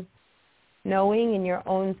own knowing, in your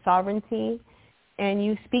own sovereignty, and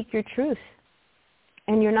you speak your truth,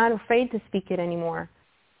 and you're not afraid to speak it anymore.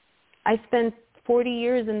 I spent 40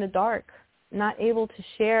 years in the dark, not able to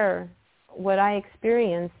share what I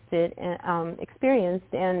experienced,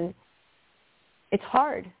 and it's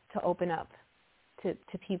hard to open up to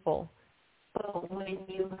people. But when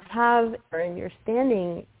you have, and you're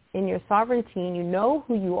standing in your sovereignty, and you know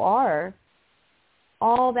who you are,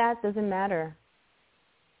 all that doesn't matter.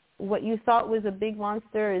 What you thought was a big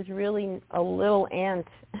monster is really a little ant,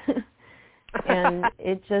 and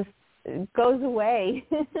it just goes away.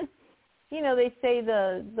 They say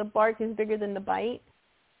the bark is bigger than the bite.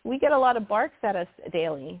 We get a lot of barks at us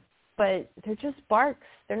daily, but they're just barks.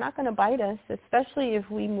 They're not going to bite us, especially if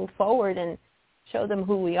we move forward and show them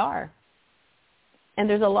who we are. And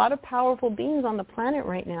there's a lot of powerful beings on the planet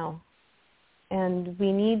right now, and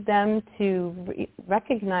we need them to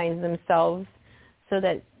recognize themselves so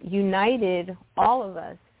that united, all of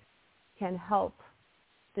us can help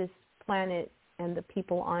this planet and the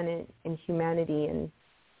people on it and humanity and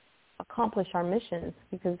accomplish our missions,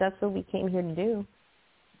 because that's what we came here to do.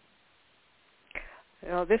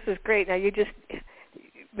 Well, this is great. Now, you just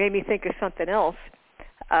made me think of something else.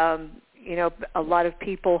 A lot of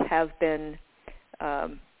people have been,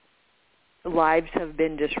 lives have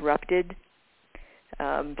been disrupted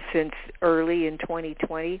since early in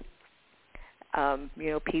 2020.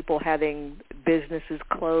 People having businesses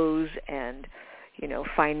close and,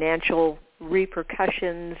 financial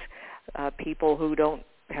repercussions, people who don't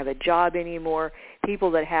have a job anymore, people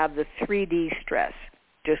that have the 3D stress,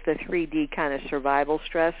 just the 3D kind of survival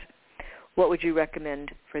stress. What would you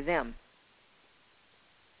recommend for them?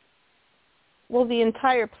 Well, the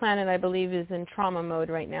entire planet, I believe, is in trauma mode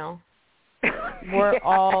right now. We've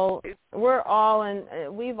all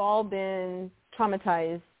been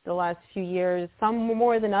traumatized the last few years, some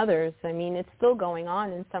more than others. I mean, it's still going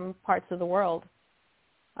on in some parts of the world.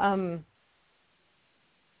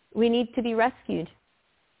 We need to be rescued,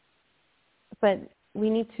 but we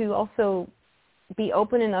need to also be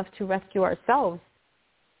open enough to rescue ourselves.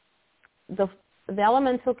 The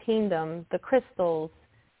elemental kingdom, the crystals,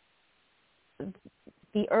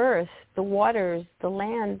 the earth, the waters, the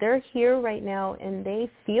land, they're here right now and they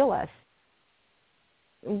feel us.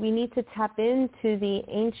 We need to tap into the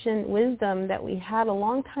ancient wisdom that we had a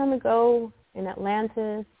long time ago in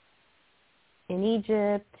Atlantis, in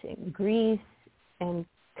Egypt, in Greece, and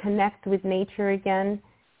connect with nature again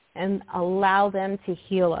and allow them to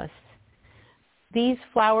heal us. These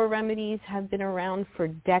flower remedies have been around for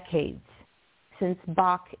decades, since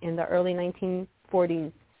Bach in the early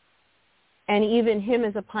 1940s. And even him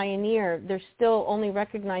as a pioneer, they're still only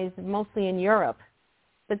recognized mostly in Europe.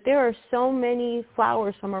 But there are so many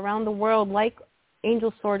flowers from around the world, like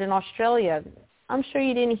angel sword in Australia. I'm sure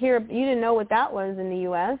you didn't know what that was in the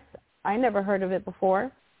U.S. I never heard of it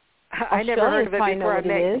before. I never heard of it before I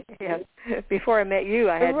met you. Yeah. Before I met you,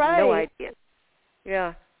 I had no idea.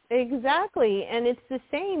 Yeah. Exactly. And it's the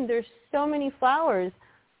same. There's so many flowers.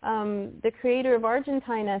 The creator of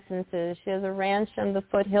Argentine essences, she has a ranch on the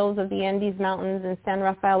foothills of the Andes Mountains in San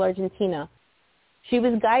Rafael, Argentina. She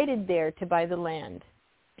was guided there to buy the land.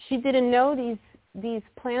 She didn't know these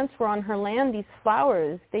plants were on her land, these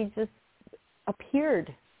flowers. They just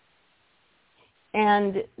appeared.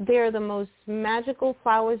 And they're the most magical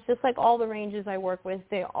flowers, just like all the ranges I work with.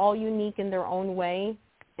 They're all unique in their own way.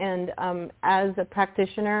 And as a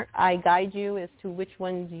practitioner, I guide you as to which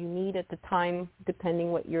ones you need at the time,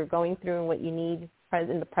 depending what you're going through and what you need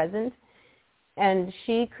in the present. And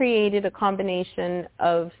she created a combination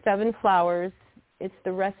of 7 flowers. It's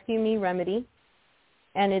the Rescue Me Remedy,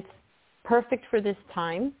 and it's perfect for this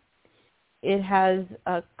time. It has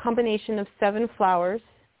a combination of 7 flowers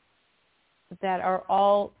that are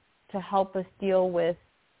all to help us deal with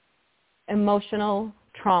emotional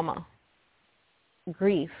trauma,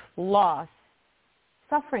 grief, loss,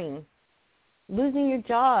 suffering, losing your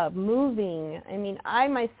job, moving. I mean, I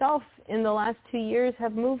myself in the last 2 years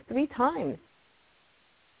have moved 3 times.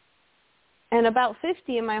 And about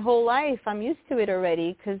 50 in my whole life, I'm used to it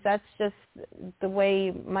already because that's just the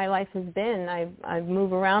way my life has been. I've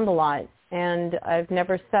moved around a lot, and I've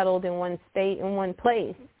never settled in one state, in one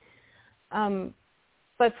place.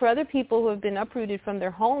 But for other people who have been uprooted from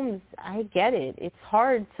their homes, I get it. It's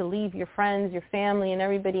hard to leave your friends, your family, and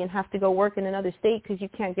everybody and have to go work in another state because you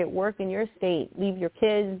can't get work in your state. Leave your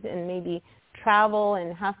kids and maybe travel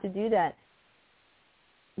and have to do that.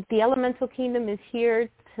 The elemental kingdom is here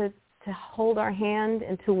to hold our hand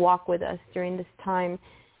and to walk with us during this time.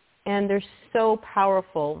 And they're so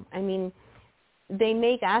powerful. I mean, they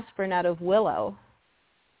make aspirin out of willow.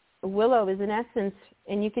 Willow is an essence,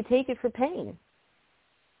 and you could take it for pain.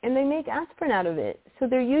 And they make aspirin out of it. So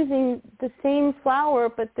they're using the same flower,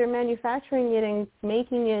 but they're manufacturing it and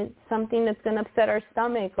making it something that's going to upset our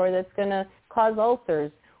stomach or that's going to cause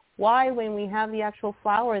ulcers. Why, when we have the actual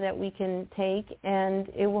flower that we can take and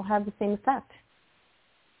it will have the same effect?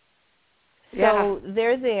 So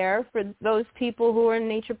they're there for those people who are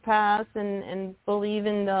naturopaths and believe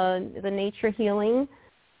in the nature healing.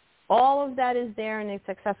 All of that is there and it's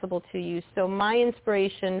accessible to you. So my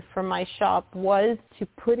inspiration for my shop was to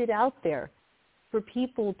put it out there for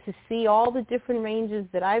people to see all the different ranges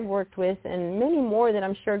that I've worked with and many more that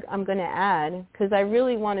I'm sure I'm going to add, because I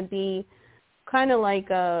really want to be kind of like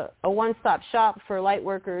a one-stop shop for light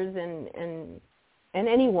workers and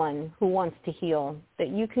anyone who wants to heal, that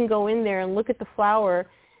you can go in there and look at the flower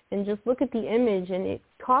and just look at the image and it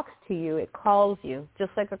talks to you, it calls you,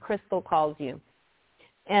 just like a crystal calls you.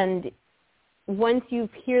 And once you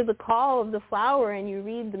hear the call of the flower and you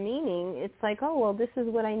read the meaning, it's like, oh, well, this is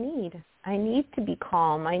what I need. I need to be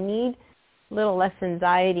calm. I need a little less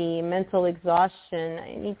anxiety, mental exhaustion.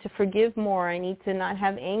 I need to forgive more. I need to not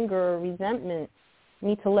have anger or resentment. I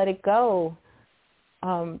need to let it go.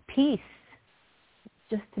 Peace.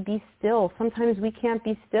 Just to be still. Sometimes we can't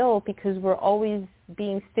be still because we're always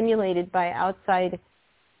being stimulated by outside,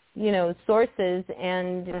 sources.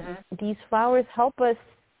 And these flowers help us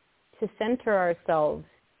to center ourselves,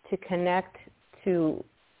 to connect to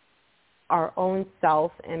our own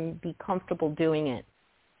self and be comfortable doing it.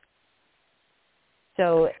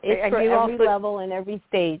 So it's for every level and every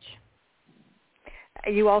stage.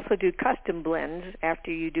 You also do custom blends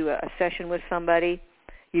after you do a session with somebody.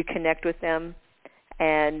 You connect with them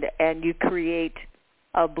and you create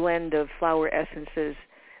a blend of flower essences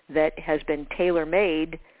that has been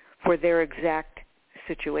tailor-made for their exact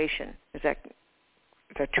situation. Is that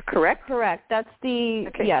correct? Correct. That's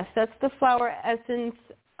that's the flower essence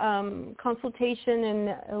consultation,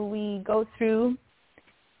 and we go through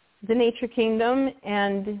the nature kingdom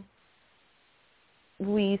and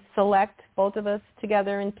we select, both of us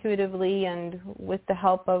together intuitively and with the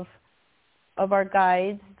help of our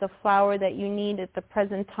guides, the flower that you need at the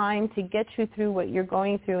present time to get you through what you're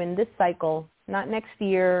going through in this cycle, not next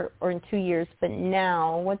year or in 2 years, but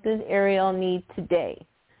now. What does Ariel need today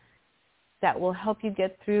that will help you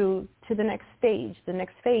get through to the next stage, the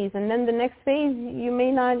next phase? And then the next phase, you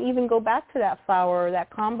may not even go back to that flower or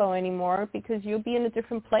that combo anymore because you'll be in a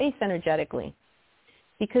different place energetically,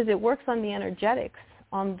 because it works on the energetics,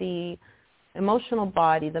 on the emotional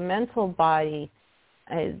body, the mental body,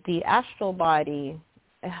 the astral body.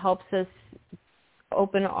 It helps us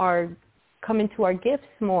come into our gifts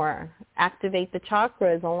more, activate the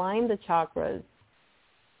chakras, align the chakras,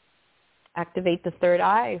 activate the third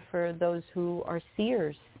eye for those who are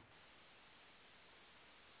seers.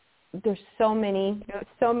 There's so many things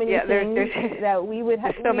that we would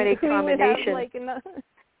have. So many combinations.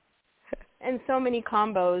 And so many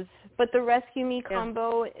combos. But the Rescue Me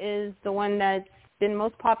combo is the one that's been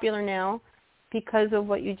most popular now because of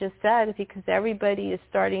what you just said, because everybody is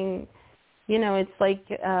starting, it's like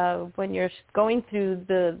when you're going through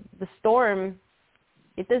the storm,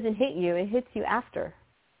 it doesn't hit you, it hits you after.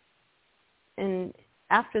 And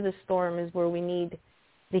after the storm is where we need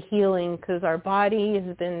the healing, because our body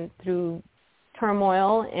has been through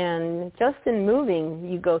turmoil, and just in moving,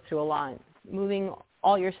 you go through a lot. Moving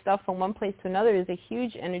all your stuff from one place to another is a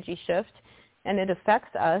huge energy shift, and it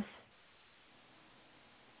affects us.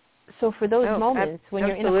 So for those moments when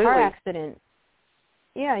you're in a car accident,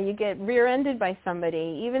 you get rear-ended by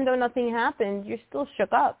somebody, even though nothing happened, you're still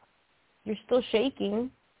shook up. You're still shaking,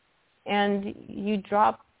 and you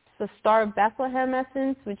drop the Star of Bethlehem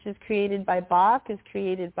essence, which is created by Bach, is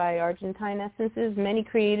created by Argentine essences. Many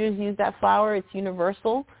creators use that flower. It's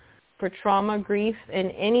universal for trauma, grief,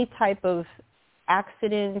 and any type of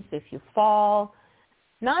accidents, if you fall,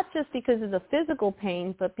 not just because of the physical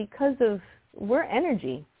pain, but because of we're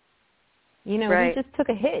energy. We just took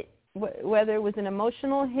a hit, whether it was an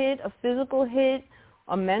emotional hit, a physical hit,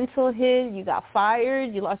 a mental hit, you got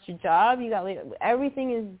fired, you lost your job,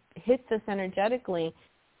 everything hits us energetically.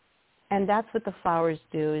 And that's what the flowers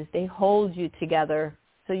do, is they hold you together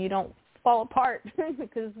so you don't fall apart.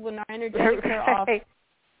 Because when our energetics are off,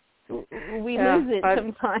 we lose it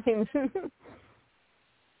sometimes.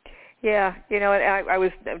 I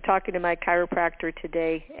was talking to my chiropractor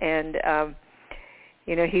today, and,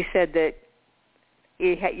 he said that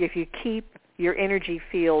if you keep your energy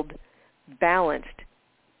field balanced,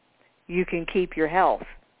 you can keep your health.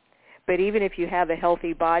 But even if you have a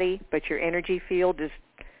healthy body, but your energy field is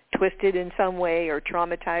twisted in some way or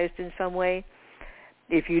traumatized in some way,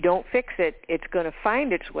 if you don't fix it, it's going to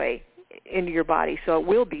find its way into your body, so it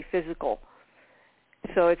will be physical.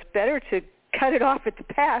 So it's better to cut it off at the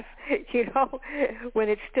pass, when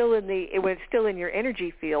it's still in your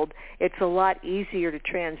energy field. It's a lot easier to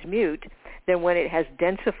transmute than when it has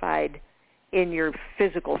densified in your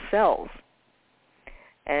physical cells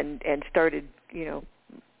and started,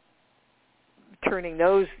 turning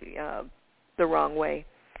those the wrong way.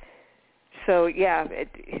 So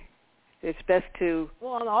it's best to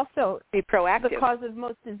and also be proactive. The cause of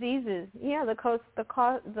most diseases, the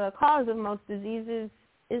cause of most diseases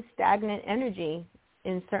is stagnant energy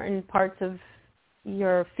in certain parts of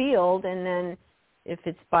your field, and then if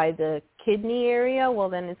it's by the kidney area, well,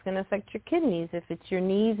 then it's going to affect your kidneys. If it's your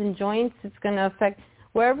knees and joints, it's going to affect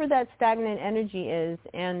wherever that stagnant energy is.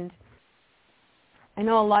 And I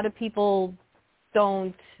know a lot of people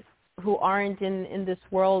who aren't in this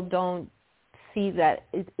world don't see that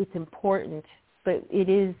it's important, but it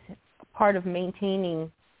is part of maintaining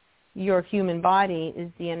your human body is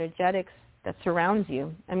the energetics that surrounds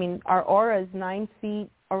you. I mean, our aura is 9 feet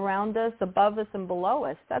around us, above us, and below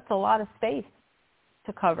us. That's a lot of space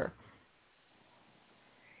to cover.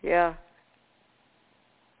 Yeah.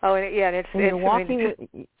 Oh, and it's you're walking.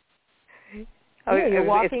 You're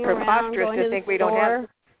walking it's preposterous around, to think we don't have.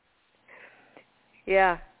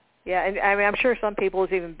 Yeah, and I mean, I'm sure some people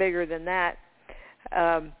it's even bigger than that.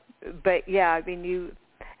 But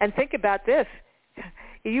and think about this: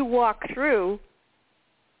 you walk through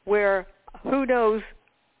where who knows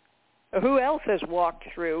who else has walked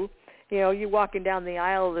through. You're walking down the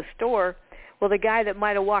aisle of the store. Well, the guy that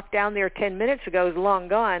might have walked down there 10 minutes ago is long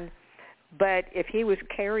gone. But if he was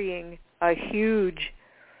carrying a huge,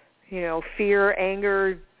 fear,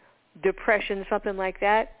 anger, depression, something like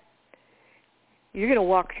that, you're going to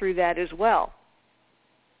walk through that as well.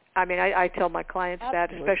 I mean, I tell my clients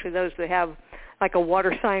that, especially those that have like a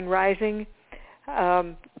water sign rising.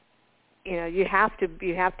 You have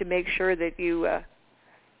to make sure that you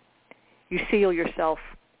seal yourself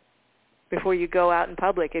before you go out in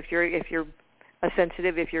public. If you're a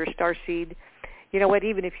sensitive, if you're a starseed,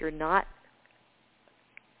 even if you're not,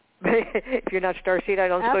 if you're not starseed, I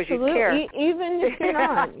don't suppose you care. Even if you're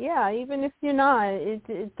not, even if you're not,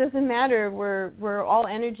 it doesn't matter. We're all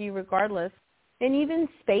energy regardless. And even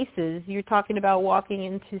spaces, you're talking about walking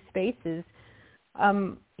into spaces.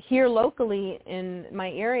 Here locally in my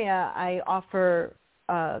area, I offer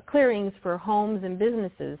clearings for homes and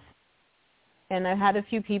businesses. And I had a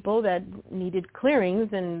few people that needed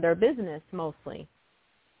clearings in their business mostly.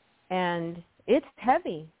 And it's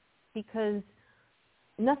heavy because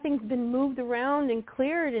nothing's been moved around and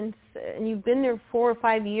cleared, and you've been there 4 or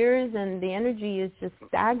 5 years, and the energy is just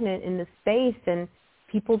stagnant in the space, and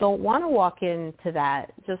people don't want to walk into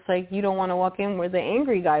that, just like you don't want to walk in where the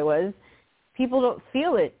angry guy was. People don't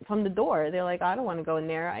feel it from the door. They're like, I don't want to go in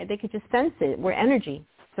there. They could just sense it. We're energy,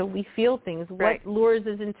 so we feel things. Right. What lures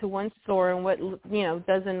us into one store and what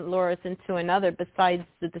doesn't lure us into another, besides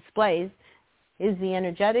the displays, is the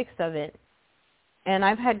energetics of it. And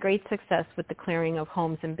I've had great success with the clearing of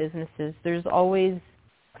homes and businesses. There's always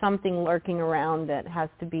something lurking around that has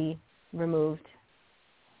to be removed.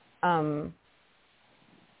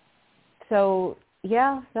 So,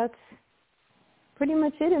 yeah, that's pretty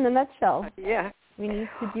much it in a nutshell. Yeah. We need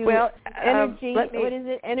to do energy, what is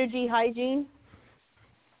it? Energy hygiene?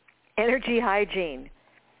 Energy hygiene.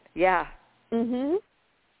 Yeah. Mhm.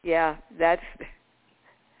 Yeah, that's,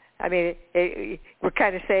 I mean, we're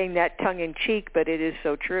kind of saying that tongue-in-cheek, but it is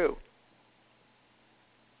so true.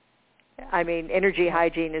 I mean, energy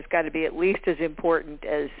hygiene has got to be at least as important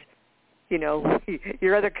as,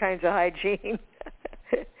 your other kinds of hygiene,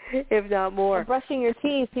 if not more. Brushing your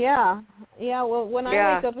teeth, yeah. Yeah, well, when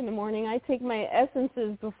I wake up in the morning, I take my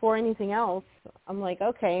essences before anything else. I'm like,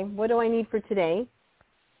 okay, what do I need for today?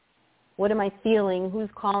 What am I feeling? Who's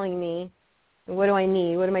calling me? What do I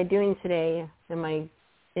need? What am I doing today? Am I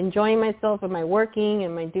enjoying myself? Am I working?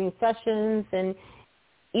 Am I doing sessions? And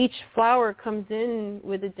each flower comes in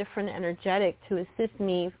with a different energetic to assist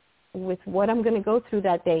me with what I'm going to go through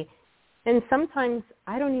that day. And sometimes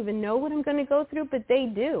I don't even know what I'm going to go through, but they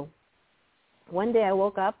do. One day I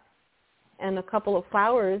woke up and a couple of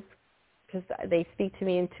flowers, because they speak to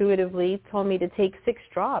me intuitively, told me to take 6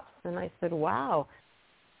 drops. And I said, wow,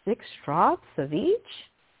 6 drops of each?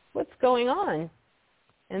 What's going on?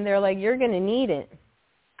 And they're like, you're going to need it.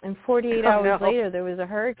 And 48 hours later, there was a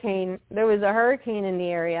hurricane. There was a hurricane in the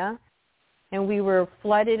area, and we were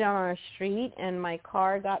flooded on our street, and my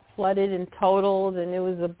car got flooded and totaled, and it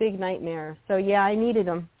was a big nightmare. So, yeah, I needed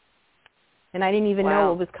them, and I didn't even know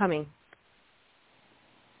what was coming.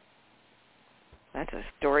 That's a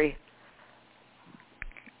story.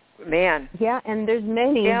 Man. Yeah, and there's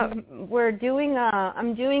many. Yeah. We're doing,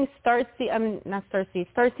 I'm doing Starseed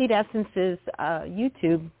Essences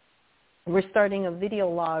YouTube. We're starting a video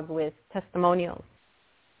log with testimonials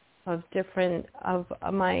of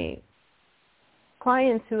my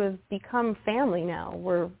clients who have become family now.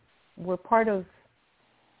 We're part of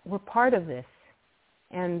this,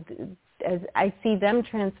 and as I see them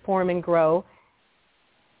transform and grow,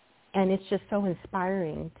 and it's just so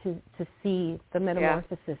inspiring to see the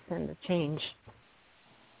metamorphosis and the change.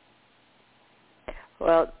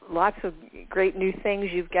 Well, lots of great new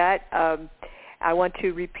things you've got. I want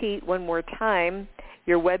to repeat one more time.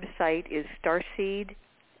 Your website is Starseed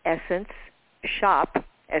Essence Shop,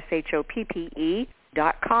 SHOPPE.com,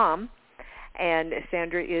 and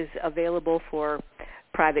Sandra is available for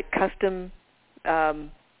private custom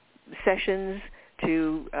sessions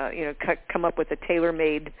to come up with a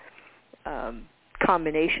tailor-made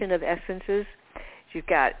combination of essences. You've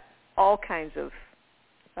got all kinds of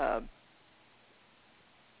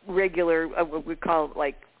regular, what we call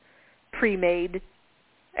like pre-made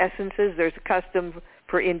essences. There's a custom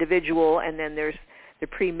for individual, and then there's the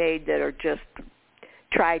pre-made that are just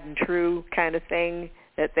tried and true kind of thing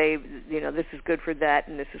that they, this is good for that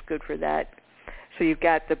and this is good for that. So you've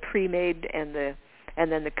got the pre-made and then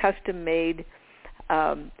the custom-made,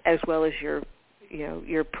 as well as your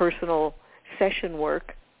personal session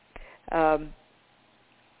work. And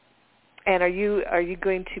are you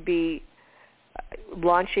going to be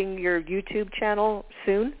launching your YouTube channel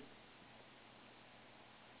soon?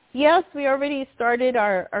 Yes, we already started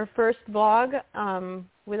our first vlog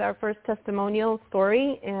with our first testimonial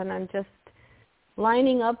story, and I'm just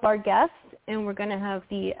lining up our guests, and we're going to have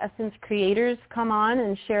the Essence creators come on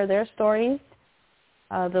and share their stories,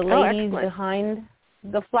 the ladies behind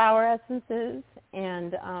the flower essences,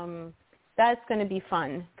 and that's going to be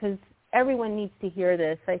fun because everyone needs to hear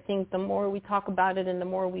this. I think the more we talk about it and the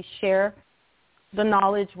more we share, the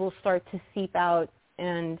knowledge will start to seep out,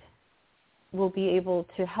 and we'll be able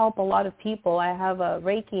to help a lot of people. I have a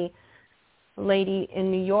Reiki lady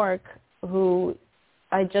in New York who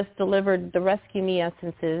I just delivered the Rescue Me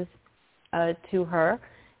essences to her,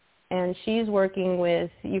 and she's working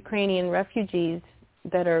with Ukrainian refugees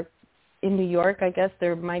that are in New York. I guess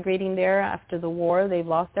they're migrating there after the war. They've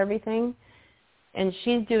lost everything, and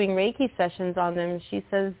she's doing Reiki sessions on them. She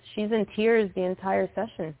says she's in tears the entire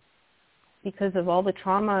session because of all the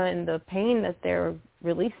trauma and the pain that they're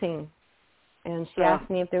releasing. And she asked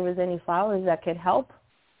me if there was any flowers that could help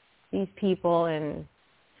these people, and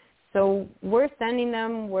So we're sending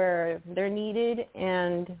them where they're needed,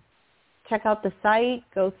 and check out the site,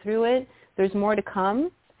 go through it. There's more to come,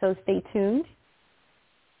 so stay tuned.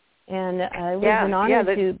 And it was an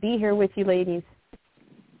honor to be here with you ladies.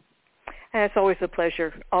 And it's always a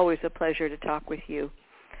pleasure to talk with you.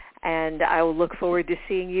 And I will look forward to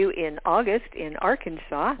seeing you in August in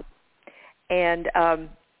Arkansas. And,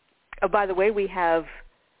 by the way, we have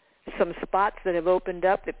some spots that have opened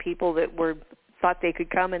up that people that thought they could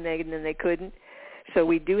come and then they couldn't. So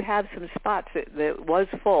we do have some spots that was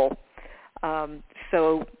full.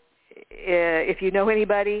 So if you know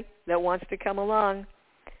anybody that wants to come along,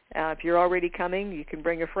 if you're already coming, you can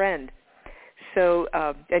bring a friend. So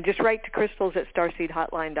and just write to Crystals at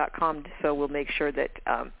starseedhotline.com, so we'll make sure that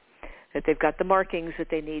that they've got the markings that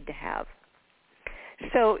they need to have.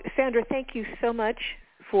 So Sandra, thank you so much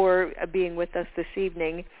for being with us this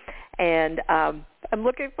evening, and I'm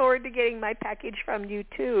looking forward to getting my package from you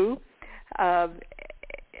too.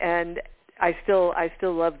 And I still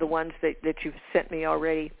love the ones that you've sent me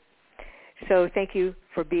already. So thank you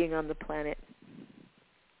for being on the planet.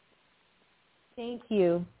 Thank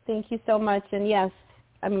you so much. And yes,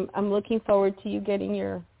 I'm looking forward to you getting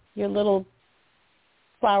your little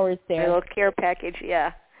flowers there. Your little care package,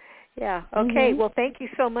 yeah. Okay, Mm-hmm. Well, thank you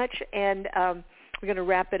so much, and we're going to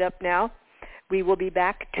wrap it up now. We will be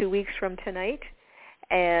back 2 weeks from tonight,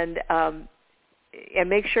 and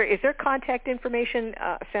make sure, is there contact information,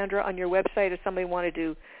 Sandra, on your website if somebody wanted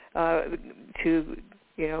to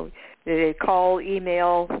call,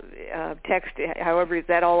 email, text, however, is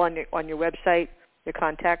that all on your website, the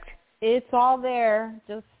contact? It's all there.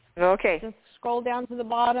 Just scroll down to the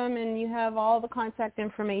bottom and you have all the contact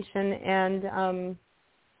information. And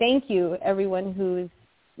thank you, everyone who's,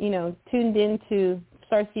 tuned into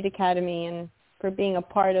Starseed Academy and for being a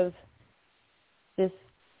part of this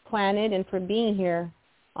planet and for being here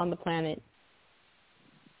on the planet.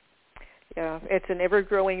 Yeah, it's an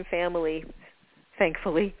ever-growing family,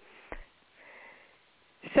 thankfully.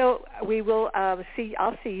 So we will I'll see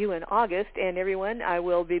you in August, and everyone, I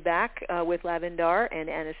will be back with Lavendar and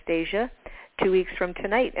Anastasia 2 weeks from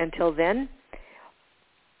tonight. Until then,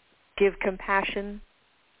 give compassion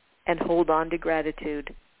and hold on to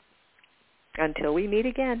gratitude. Until we meet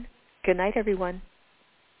again, good night, everyone.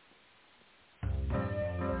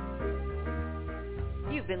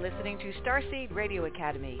 You've been listening to Starseed Radio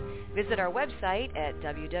Academy. Visit our website at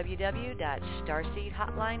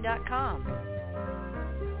www.starseedhotline.com.